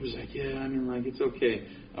 He was like, yeah, I mean, like, it's okay.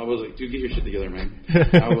 I was like, dude, get your shit together, man.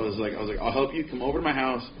 I was like, I'll help you. Come over to my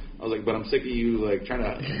house. I was like, but I'm sick of you, like, trying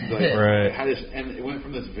to, like, right. how this, and it went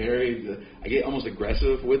from this I get almost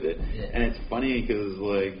aggressive with it, and it's funny because,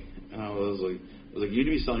 like, and I was like, you need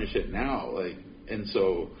to be selling your shit now, like, and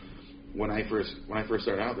so when I first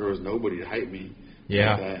started out, there was nobody to hype me.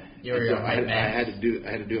 Yeah. I had to do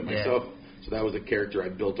it myself. Yeah. So that was the character I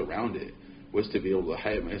built around it, was to be able to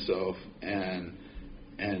hype myself and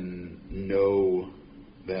know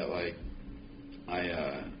that like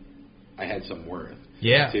I had some worth.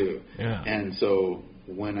 Yeah. Too. Yeah. And so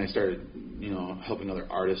when I started, helping other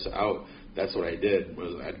artists out, that's what I did.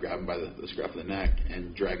 Was I'd grab them by the scruff of the neck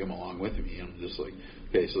and drag them along with me. And I'm just like,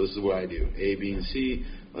 okay, so this is what I do: A, B, and C.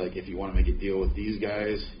 Like, if you want to make a deal with these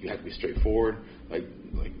guys, you have to be straightforward. Like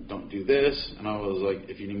don't do this. And I was like,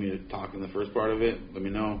 if you need me to talk in the first part of it, let me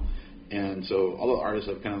know. And so all the artists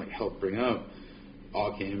I've kind of like helped bring up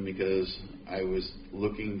all came because I was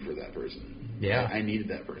looking for that person. Yeah. I needed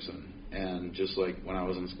that person. And just like when I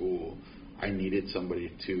was in school, I needed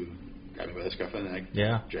somebody to grab me by the scruff of the neck,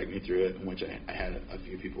 drag me through it, in which I had a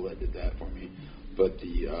few people that did that for me. But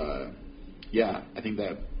I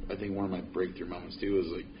think one of my breakthrough moments too was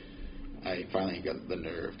like I finally got the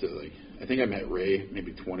nerve to like, I think I met Ray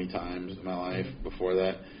maybe 20 times in my life before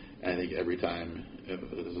that, and I think every time it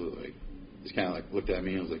was like, just kind of like looked at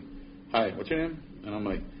me and was like, hi, what's your name? And I'm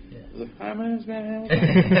like, hi, my name's Matt Hamilton.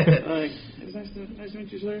 Like, it's nice to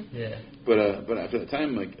meet you, sir. Yeah. But after that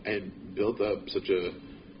time, like, I had built up such a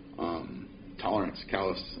tolerance,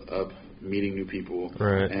 callous up meeting new people,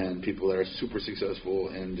 right, and people that are super successful,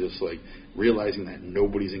 and just like realizing that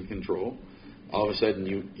nobody's in control. All of a sudden,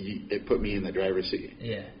 it put me in the driver's seat.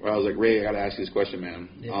 Yeah. Where I was like, Ray, I got to ask you this question, man.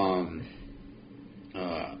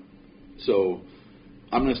 Yeah. So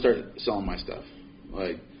I'm gonna start selling my stuff.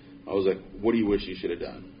 Like, I was like, what do you wish you should have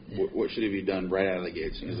done? Yeah. What should have you done right out of the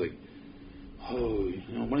gates? And he's like,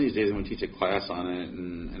 one of these days I'm going to teach a class on it.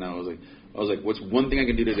 And I was like, what's one thing I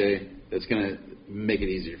can do today that's going to make it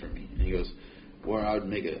easier for me? And he goes, well, I would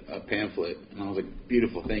make a pamphlet. And I was like,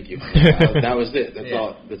 beautiful, thank you. That was it.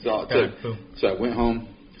 That's all it took. So I went home,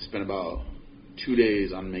 spent about 2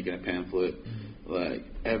 days on making a pamphlet, like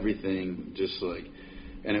everything, just like,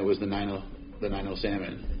 and it was the 9-0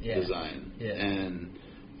 salmon design. Yeah. And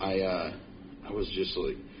I was just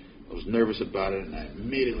like, I was nervous about it, and I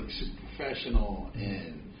made it look super professional,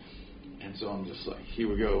 and so I'm just like, here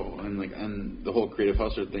we go. And the whole Creative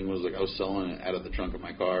Hustler thing was like, I was selling it out of the trunk of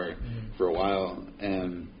my car for a while,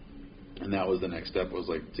 and that was the next step, was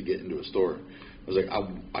like to get into a store. I was like,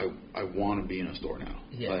 I want to be in a store now.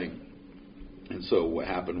 Yeah. Like, And so what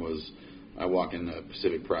happened was I walk into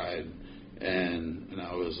Pacific Pride, and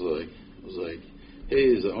I was like, hey,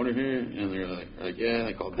 is the owner here? And they're like, yeah. And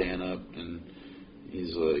I called Dan up, and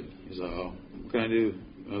he's like, oh, what can I do?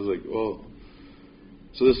 I was like, well,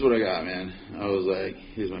 so this is what I got, man. I was like,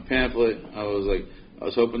 here's my pamphlet. I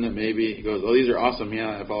was hoping that maybe, he goes, oh, these are awesome.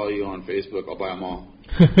 Yeah, I follow you on Facebook. I'll buy them all.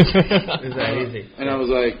 Is that easy? And I was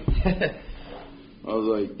like,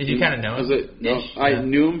 did you kind of know him? No, I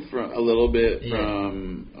knew him from a little bit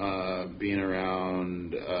from being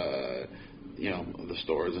around, the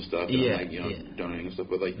stores and stuff, and donating and stuff.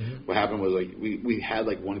 But what happened was we had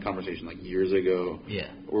one conversation years ago,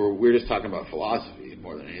 where we were just talking about philosophy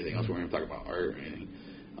more than anything else. We weren't even talking about art or anything.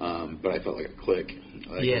 But I felt like a click,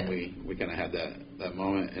 when we kind of had that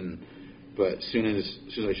moment. But as soon as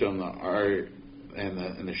I showed him the art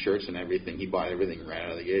and the shirts and everything, he bought everything right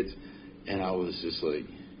out of the gates. And I was just like,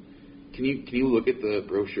 can you look at the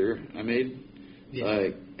brochure I made? Yeah.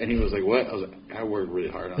 And he was like, what? I was like, I worked really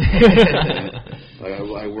hard on it.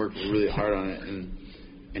 I worked really hard on it, and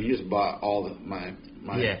he just bought all my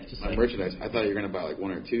merchandise. I thought you were gonna buy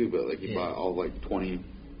one or two, but he bought all 20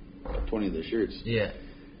 of the shirts. Yeah.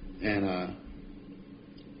 And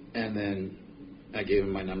then I gave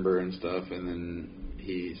him my number and stuff, and then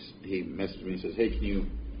he messaged me and says, hey, can you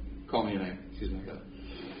call me? And excuse me,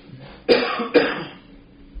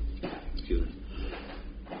 excuse me.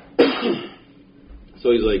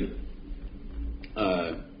 So he's like,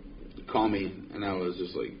 call me, and I was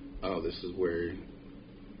just like, oh, this is where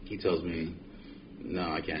he tells me,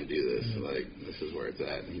 no, I can't do this. This is where it's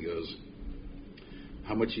at. And he goes,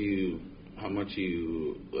 how much you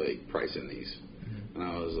pricing these? And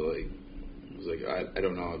I was like, I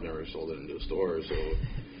don't know. I've never sold it into a store. So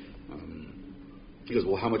he goes,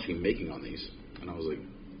 well, how much are you making on these? And I was like,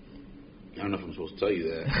 I don't know if I'm supposed to tell you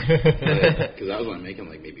that, because I was only making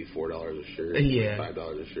maybe $4 a shirt, $5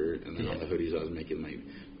 a shirt, and then on the hoodies I was making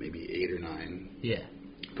maybe $8 or $9. Yeah.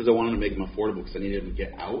 Because I wanted to make them affordable, because I needed them to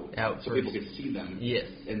get out so people could see them. Yes.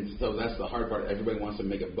 And so that's the hard part. Everybody wants to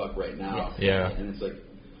make a buck right now. Yeah. And it's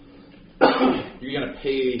you're gonna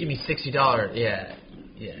pay. Give me $60. Yeah.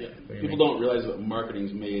 People don't realize that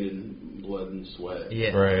marketing's made in blood and sweat.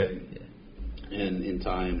 Yeah. Right. And in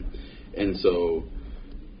time, and so.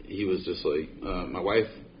 He was just like, my wife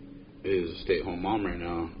is a stay-at-home mom right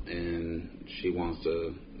now, and she wants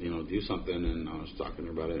to, do something. And I was talking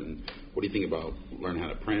to her about it. And what do you think about learning how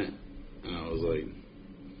to print? And I was like,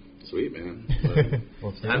 sweet, man.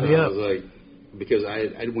 Sign me up. I was like, because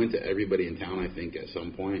I went to everybody in town, I think, at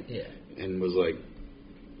some point, and was like,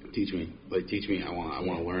 teach me. I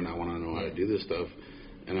want to learn. I want to know how to do this stuff.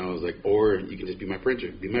 And I was like, or you can just be my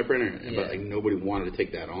printer. But nobody wanted to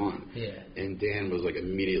take that on. Yeah. And Dan was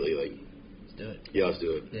immediately let's do it. Yeah, let's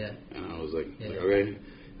do it. Yeah. And I was like okay.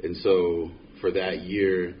 And so for that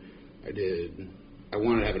year, I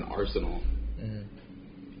wanted to have an arsenal. Mm-hmm.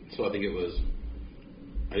 So I think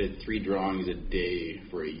I did 3 drawings a day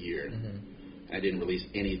for a year. Mm-hmm. And I didn't release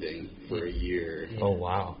anything for a year. Yeah. Oh,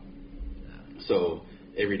 wow. So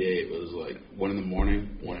every day it was 1 in the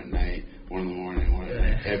morning, 1 at night, 1 in the morning, 1 at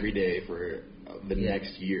night. Every day for the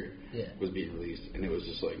next year was being released. And it was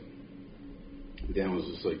just Dan was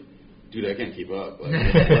just dude, I can't keep up.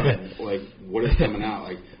 What is coming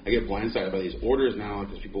out? I get blindsided by these orders now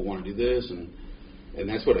because people want to do this. And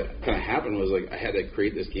that's what kind of happened was I had to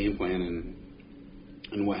create this game plan.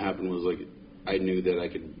 And what happened was I knew that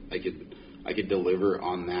I could deliver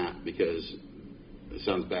on that, because it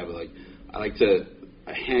sounds bad, but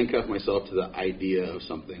I handcuff myself to the idea of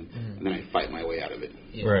something, and then I fight my way out of it.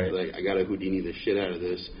 Yeah. Right. I got to Houdini the shit out of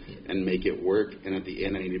this and make it work. And at the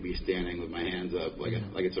end, I need to be standing with my hands up like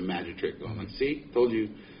it's a magic trick. Going see, told you.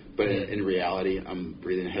 But in reality, I'm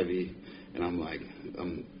breathing heavy, and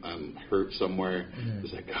I'm hurt somewhere.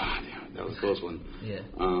 It's God, damn, that was a close one. Yeah.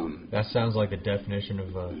 That sounds like a definition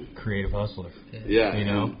of a creative hustler. Yeah.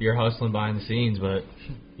 You're hustling behind the scenes, but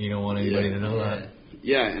you don't want anybody to know that.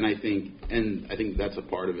 Yeah, and I think that's a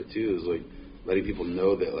part of it too, is letting people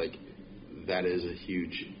know that that is a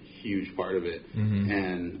huge part of it. Mm-hmm.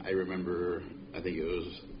 And I remember, I think it was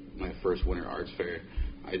my first Winter Arts Fair.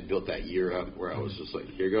 I built that year up where I was just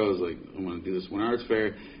here goes, I'm going to do this Winter Arts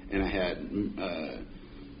Fair, and I had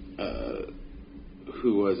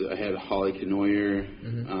I had Holly Canoyer.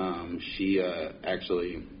 Mm-hmm. She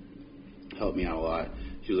actually helped me out a lot.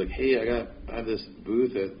 She was hey, I have this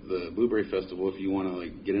booth at the Blueberry Festival if you want to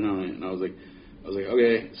get in on it. And I was like,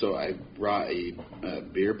 okay. So I brought a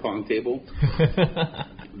beer pong table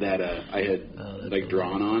that I had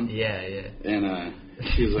drawn on. Yeah. And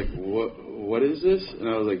she was what is this? And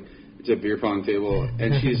I was it's a beer pong table.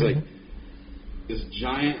 And she's this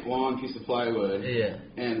giant long piece of plywood. Yeah.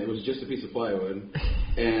 And it was just a piece of plywood,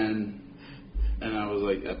 and I was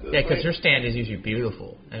like, yeah, because her stand is usually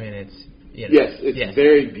beautiful. I mean, it's yes, it's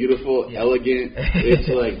very beautiful, elegant. It's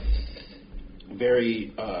like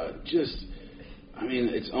very just. I mean,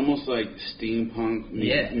 it's almost like steampunk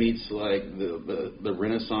meets like the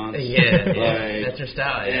Renaissance. Yeah, that's her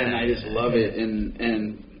style. Yeah. And I just love it.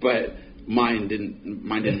 But mine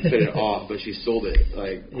didn't fit it off. But she sold it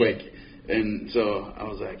like quick. Yeah. And so I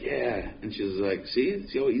was like, yeah. And she was like, see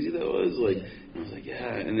how easy that was. Like, and I was like,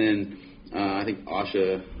 yeah. And then I think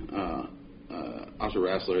Asha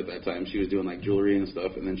Rassler at that time, she was doing like jewelry and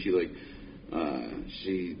stuff. And then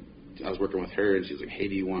I was working with her, and she was like, hey,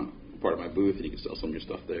 do you want part of my booth, and you can sell some of your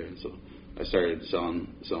stuff there. And so I started selling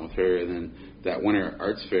with her. And then that winter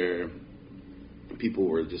arts fair, people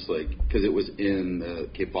were just like, because it was in the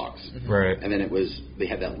Cape Box, right? And then they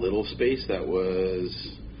had that little space that was,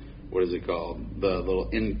 what is it called? The little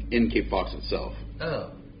in Cape Box itself.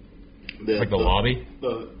 Oh, like the lobby?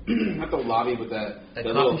 Not the lobby, but that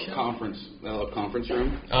little conference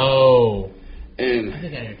room. Oh. And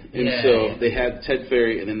so they had Ted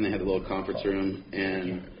Ferry, and then they had the little conference room,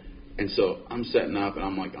 and so I'm setting up, and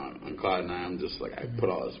I'm like on cloud nine. I'm just like, I put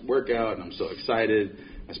all this work out, and I'm so excited.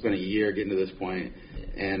 I spent a year getting to this point,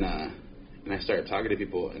 and I started talking to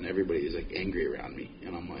people, and everybody is like angry around me,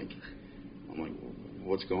 and I'm like,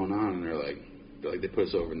 what's going on? And they're like, they put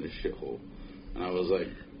us over in this shithole, and I was like,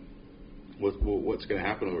 what's going to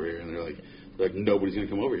happen over here? And they're like, nobody's going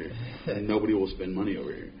to come over here, and nobody will spend money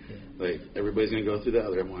over here. Like, everybody's going to go through the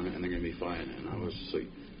other one, and they're going to be fine. And I was just like,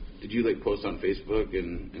 did you like post on Facebook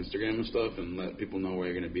and Instagram and stuff and let people know where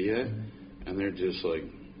you're going to be at? And they're just like,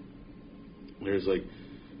 there's like,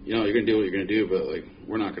 you're going to do what you're going to do, but like,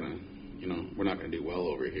 we're not going to do well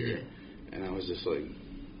over here. Yeah. And I was just like,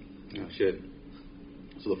 shit.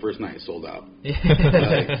 So the first night sold out.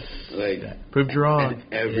 Proved you wrong.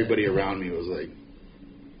 And everybody around me was like,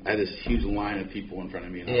 I had this huge line of people in front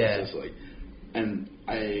of me, and I was just like, and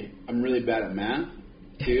I'm really bad at math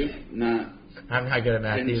too. I'm not good at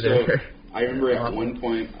math either. So I remember at one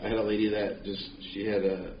point I had a lady that she had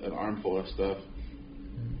an armful of stuff,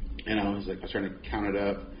 and I was trying to count it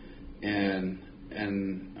up, and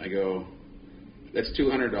I go, that's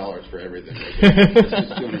 $200 for everything. That's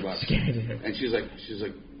just $200. And she's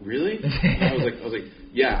like, really? And I was like,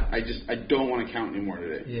 yeah. I don't want to count anymore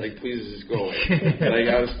today. Yeah. Like, please just go away.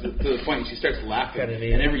 I was to the point. She starts laughing,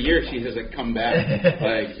 and every year she has come back,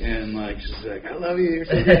 she's like, I love you. You're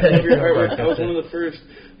so great. I love your artwork. I was one of the first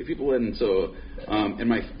people, and so and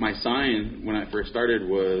my sign when I first started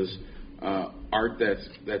was art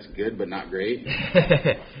that's good but not great.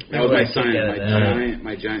 That was my sign,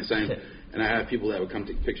 my giant sign. And I had people that would come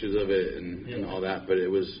take pictures of it and all that, but it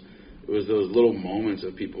was those little moments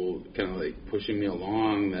of people kind of like pushing me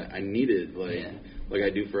along that I needed, like I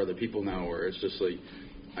do for other people now, where it's just like,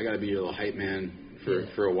 I got to be your little hype man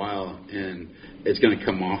for a while, and it's going to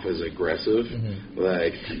come off as aggressive,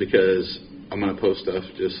 because I'm going to post stuff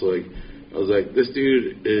just like, I was like, this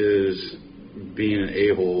dude is being an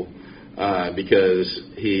a-hole. Because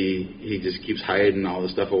he just keeps hiding all the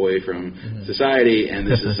stuff away from society, and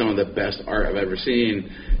this is some of the best art I've ever seen.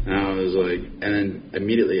 And I was like, and then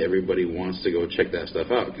immediately everybody wants to go check that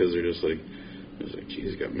stuff out because they're just like,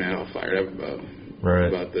 geez, got mad all fired up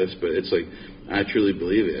about this. But it's like, I truly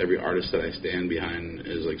believe it. Every artist that I stand behind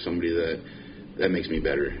is like somebody that makes me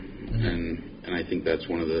better, and I think that's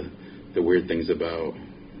one of the weird things about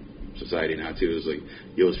society now too, is like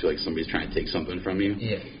you always feel like somebody's trying to take something from you.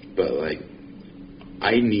 Yeah. But like,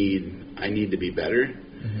 I need to be better,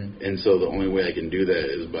 and so the only way I can do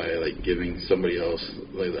that is by like giving somebody else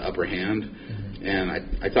like the upper hand. And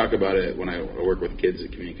I talk about it when I work with kids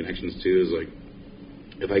at Community Connections too. Is like,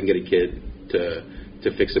 if I can get a kid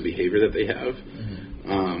to fix a behavior that they have,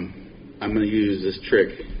 I'm going to use this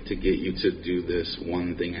trick to get you to do this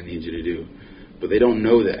one thing I need you to do. But they don't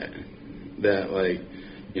know that like,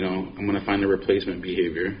 I'm going to find a replacement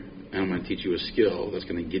behavior, and I'm going to teach you a skill that's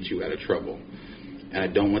going to get you out of trouble. And I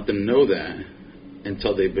don't let them know that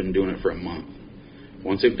until they've been doing it for a month.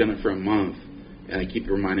 Once they've done it for a month, and I keep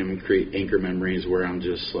reminding them, create anchor memories where I'm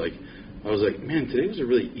just like, I was like, man, today was a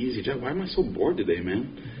really easy job. Why am I so bored today,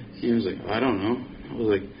 man? And he was like, I don't know. I was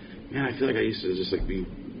like, man, I feel like I used to just like be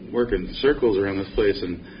working circles around this place.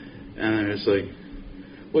 And they're just like,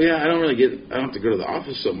 well, yeah, I don't have to go to the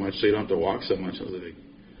office so much, so you don't have to walk so much. I was like,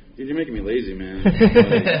 dude, you're making me lazy, man.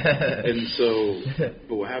 And so,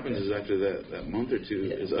 but what happens is after that month or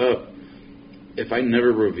two is up, if I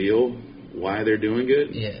never reveal why they're doing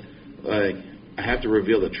it, like, I have to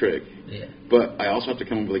reveal the trick. Yeah. But I also have to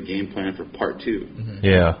come up with a game plan for part two.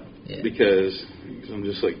 because I'm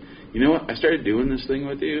just like, you know what? I started doing this thing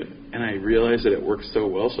with you, and I realized that it worked so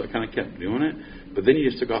well, so I kind of kept doing it. But then you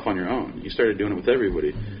just took off on your own. You started doing it with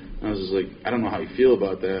everybody. And I was just like, I don't know how you feel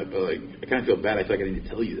about that, but like, I kind of feel bad. I feel like I need to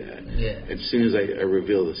tell you that. Yeah. As soon as I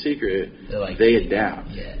reveal the secret, Like, they adapt.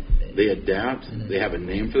 Yeah. They adapt. They have a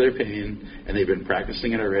name for their pain, and they've been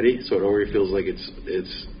practicing it already. So it already feels like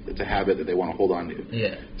it's a habit that they want to hold on to.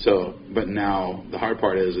 Yeah. So, but now the hard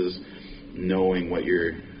part is knowing what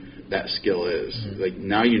that skill is. Like,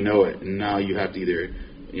 now you know it, and now you have to either,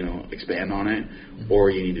 expand on it, or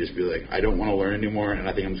you need to just be like, I don't want to learn anymore, and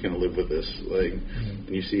I think I'm just going to live with this. Like, and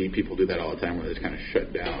you see people do that all the time, where they just kind of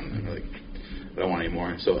shut down and they're like, I don't want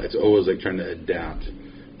anymore. So it's always like trying to adapt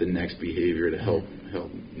the next behavior to help.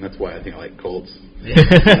 And that's why I think I like Colts. Yeah.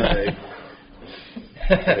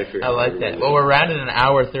 I like that. Well, we're around in an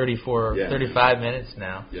hour 35 minutes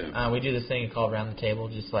now. Yeah. We do this thing called Round the Table,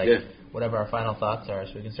 just like whatever our final thoughts are.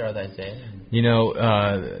 So we can start with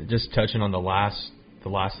Isaiah. Just touching on the last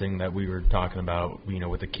thing that we were talking about,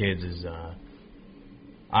 with the kids is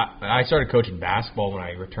I started coaching basketball when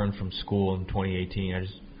I returned from school in 2018. I was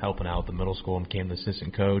helping out at the middle school and became the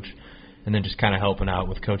assistant coach, and then just kind of helping out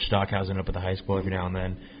with Coach Stockhausen up at the high school every now and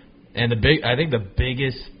then. And I think the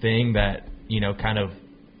biggest thing that kind of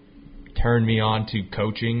turned me on to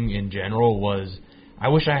coaching in general was I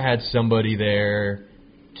wish I had somebody there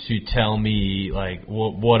to tell me like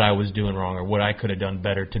what I was doing wrong or what I could have done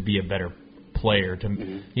better to be a better player,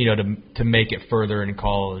 to to make it further in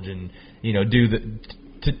college and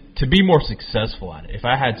to be more successful at it. If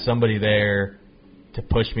I had somebody there to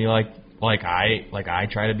push me like I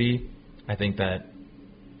try to be, I think that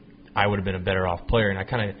I would have been a better off player. And I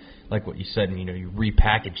kind of like what you said, you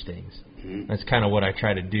repackage things. That's kind of what I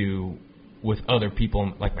try to do with other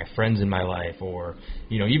people, like my friends in my life, or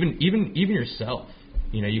even yourself.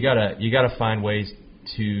 You gotta find ways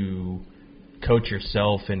to coach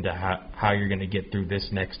yourself into how you're going to get through this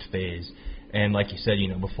next phase. And like you said,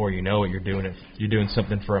 before you know it, you're doing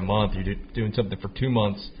something for a month, you're doing something for 2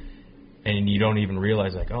 months, and you don't even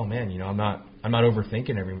realize like, oh man, I'm not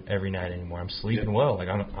overthinking every night anymore. I'm sleeping well. Like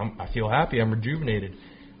I feel happy. I'm rejuvenated.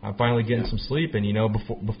 I'm finally getting some sleep, and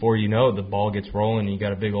before you know it, the ball gets rolling, and you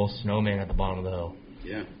got a big old snowman at the bottom of the hill.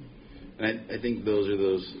 Yeah, and I think those are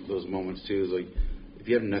those moments too. Is like if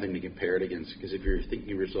you have nothing to compare it against, because if you're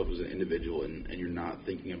thinking of yourself as an individual and you're not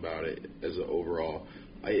thinking about it as an overall,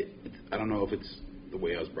 I don't know if it's the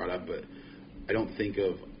way I was brought up, but I don't think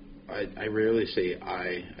of I rarely say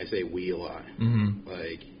I say we a lot.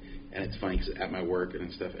 Like, and it's funny because at my work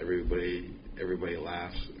and stuff, everybody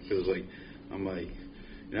laughs because like I'm like,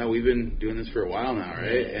 we've been doing this for a while now,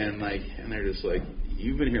 right? And they're just like,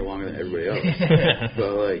 you've been here longer than everybody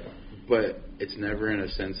else. But it's never in a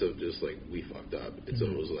sense of just like we fucked up. It's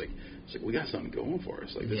always like we got something going for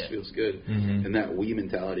us. Like this feels good, and that we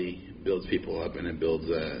mentality builds people up and it builds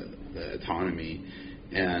the autonomy.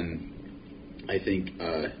 And I think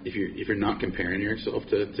if you're not comparing yourself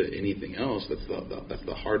to anything else, that's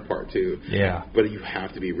the hard part too. Yeah. But you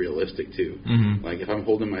have to be realistic too. Like if I'm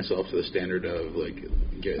holding myself to the standard of like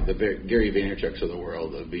the Gary Vaynerchuk's of the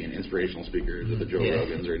world of being inspirational speakers or the Joe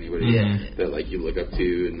Rogans or anybody that like you look up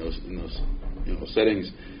to in those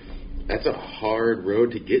settings, that's a hard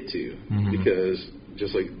road to get to because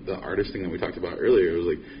just like the artist thing that we talked about earlier, it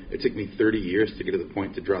was like it took me 30 years to get to the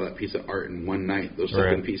point to draw that piece of art in one night, those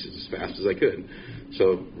 7 pieces as fast as I could.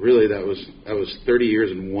 So really that was 30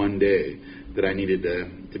 years in one day that I needed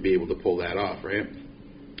to be able to pull that off, right?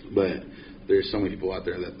 But there's so many people out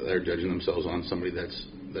there that are judging themselves on somebody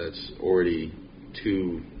that's already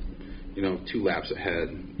two laps ahead.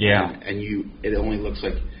 Yeah. And it only looks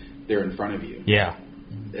like they're in front of you. Yeah.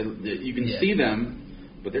 You can see them,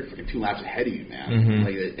 but they're freaking 2 laps ahead of you, man.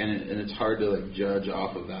 Like, and it's hard to like judge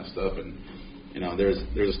off of that stuff. And there's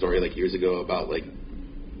a story like years ago about like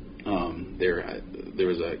there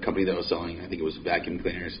was a company that was selling, I think it was vacuum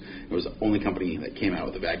cleaners. It was the only company that came out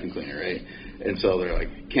with a vacuum cleaner, right? And so they're like,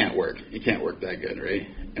 it can't work that good, right?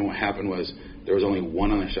 And what happened was there was only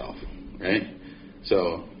one on the shelf, right?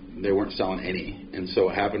 So they weren't selling any. And so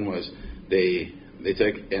what happened was they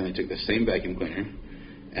took the same vacuum cleaner,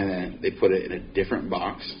 and then they put it in a different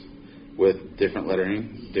box with different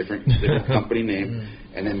lettering, different company name,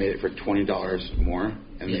 and then made it for $20 more,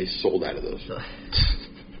 and they sold out of those.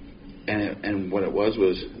 And what it was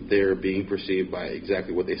they were being perceived by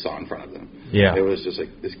exactly what they saw in front of them. Yeah, it was just like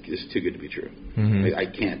this is too good to be true. Like, I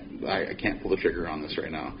can't pull the trigger on this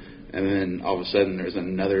right now. And then all of a sudden, there's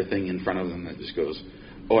another thing in front of them that just goes,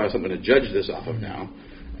 oh, I have something to judge this off of now,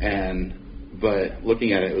 and But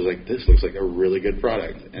looking at it, it was like, this looks like a really good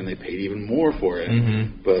product, and they paid even more for it.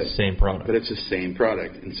 Mm-hmm. But same product. But it's the same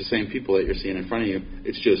product, and it's the same people that you're seeing in front of you.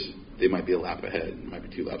 It's just they might be a lap ahead, it might be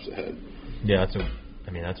 2 laps ahead. Yeah,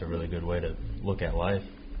 that's a really good way to look at life.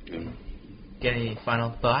 Yeah. Get any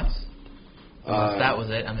final thoughts? Unless that was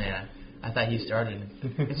it. I mean, I thought you started.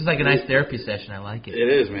 This is like a nice therapy session. I like it. It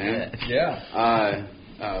is, man. Yeah.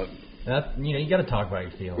 You got to talk about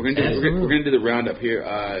your feelings. We're gonna do the roundup here.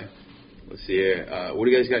 Let's see here. What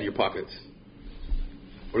do you guys got in your pockets?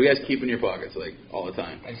 What do you guys keep in your pockets, like, all the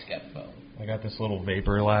time? I just got phone. I got this little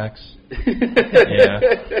vapor relax. Yeah,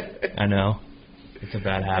 I know. It's a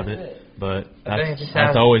bad habit, but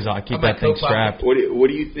that's always, I keep that thing strapped. What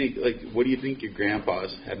do you think? Like, what do you think your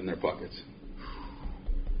grandpas had in their pockets?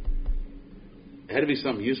 It had to be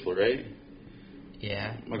something useful, right?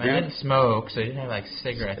 Yeah. I didn't smoke, so he didn't have like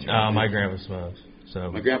cigarettes. My grandpa smokes.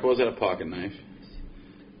 So my grandpa always had a pocket knife.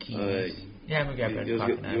 Keys. Yeah, my grandpa had a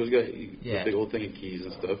pocket knife. He always got a big old thing of keys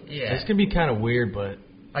and stuff. Yeah. This can be kind of weird, but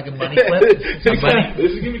like a money clip. This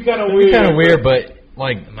is gonna be kind of weird. Kind of weird, but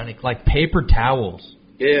like paper towels.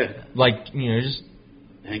 Yeah. Like, just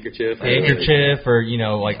handkerchief, or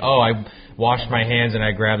like, I washed my hands and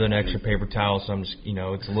I grabbed an extra paper towel, so I'm just,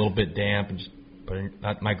 it's a little bit damp and just.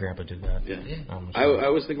 But my grandpa did that. Yeah. I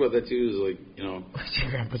always think about that too. Is like, what's your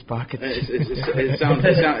grandpa's pocket?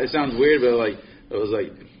 It sounds weird, but like it was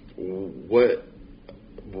like what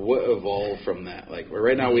evolved from that? Like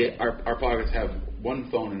right now our pockets have one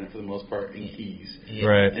phone in it for the most part and keys. Yeah.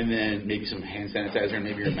 Right. And then maybe some hand sanitizer and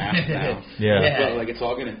maybe your mask now. Yeah. But like it's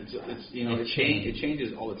all gonna it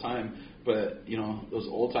changes all the time. But those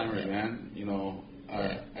old timers, man.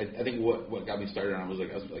 I think what got me started on I was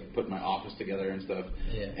putting my office together and stuff.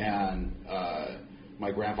 Yeah. And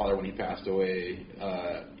my grandfather, when he passed away,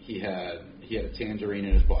 he had a tangerine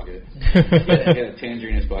in his pocket. He had a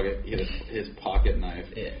tangerine in his pocket. He had his pocket knife,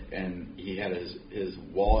 and he had his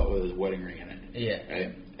wallet with his wedding ring in it. Yeah.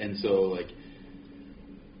 Right. And so like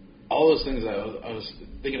all those things I was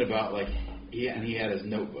thinking about, like he had his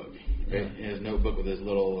notebook, right? And his notebook with his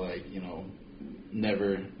little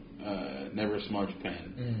never smudge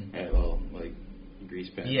pen, right? Little like grease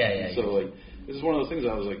pen. Yeah. So like this is one of those things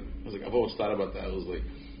I was like I've always thought about that. I was like,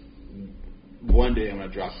 one day I'm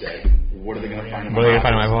gonna drop dead. What are they gonna find in my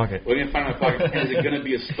pocket? What are they gonna find in my pocket? And is it gonna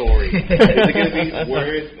be a story? Is it gonna be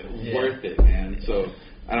worth it, man? So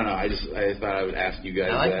I don't know. I thought I would ask you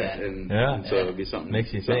guys that. And so it would be something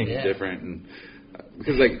makes you think different and.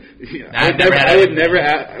 Because I would never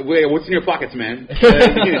ask, wait, what's in your pockets, man? Kind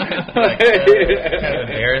of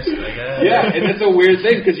embarrassed. Yeah, and that's a weird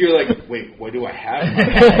thing because you're like, wait, what do I have in my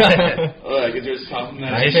pockets? Like, is there something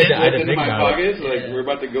that I in my pockets? Like, we're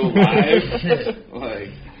about to go live?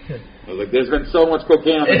 I was like, there's been so much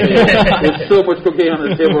cocaine on the table. There's so much cocaine on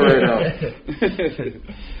the table right now.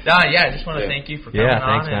 I just want to thank you for coming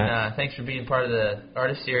on, and thanks for being part of the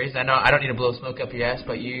artist series. I know I don't need to blow smoke up your ass,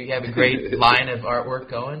 but you have a great line of artwork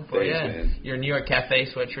going for you. Man. Your New York Cafe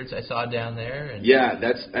sweatshirts I saw down there. And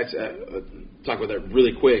that's talk about that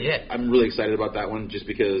really quick. Yeah. I'm really excited about that one just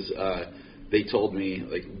because they told me,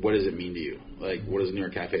 like, what does it mean to you? Like, what is New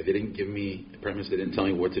York Cafe? They didn't give me a premise. They didn't tell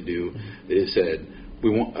me what to do. They just said, we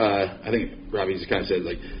want. I think Robbie just kind of said,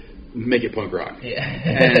 like, make it punk rock. Yeah.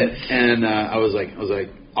 and I was like,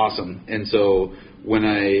 awesome. And so when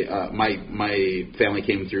my family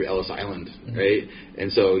came through Ellis Island, right?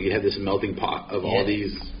 And so you had this melting pot of all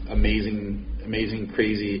these amazing,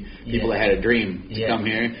 crazy people that had a dream to come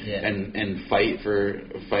here and fight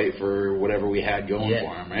for whatever we had going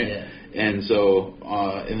for them, right? Yeah. And so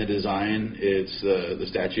in the design, it's the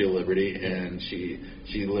Statue of Liberty, and she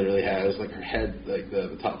literally has like her head, like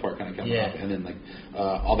the top part kind of coming up, and then like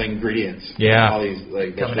all the ingredients, all these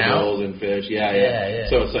like vegetables and fish,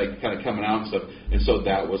 So it's like kind of coming out and stuff, and so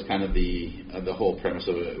that was kind of the whole premise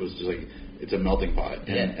of it. It was just like it's a melting pot,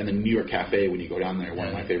 and the New York Cafe, when you go down there, one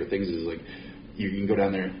of my favorite things is like you can go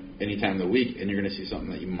down there any time of the week, and you're going to see something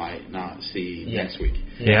that you might not see next week.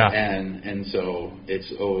 Yeah. And so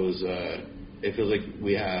it's always it feels like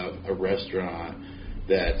we have a restaurant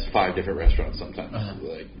that's 5 different restaurants sometimes.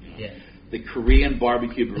 Like the Korean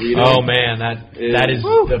barbecue burrito. Oh man, that is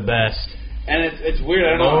the best. And it's weird.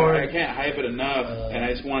 I don't know. I can't hype it enough, and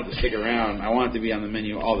I just want it to stick around. I want it to be on the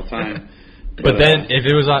menu all the time. But then, if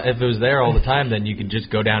it was there all the time, then you could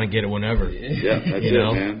just go down and get it whenever. Yeah, that's it,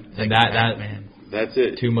 man. And man. That's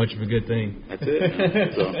it. Too much of a good thing. That's it.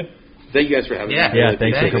 Man. So, thank you guys for having me. Yeah,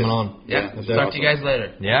 thanks for coming on. Yeah, talk to you guys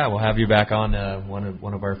later. Yeah, we'll have you back on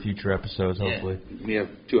one of our future episodes, hopefully. We have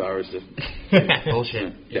 2 hours to.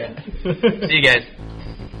 Bullshit. Yeah. See you guys.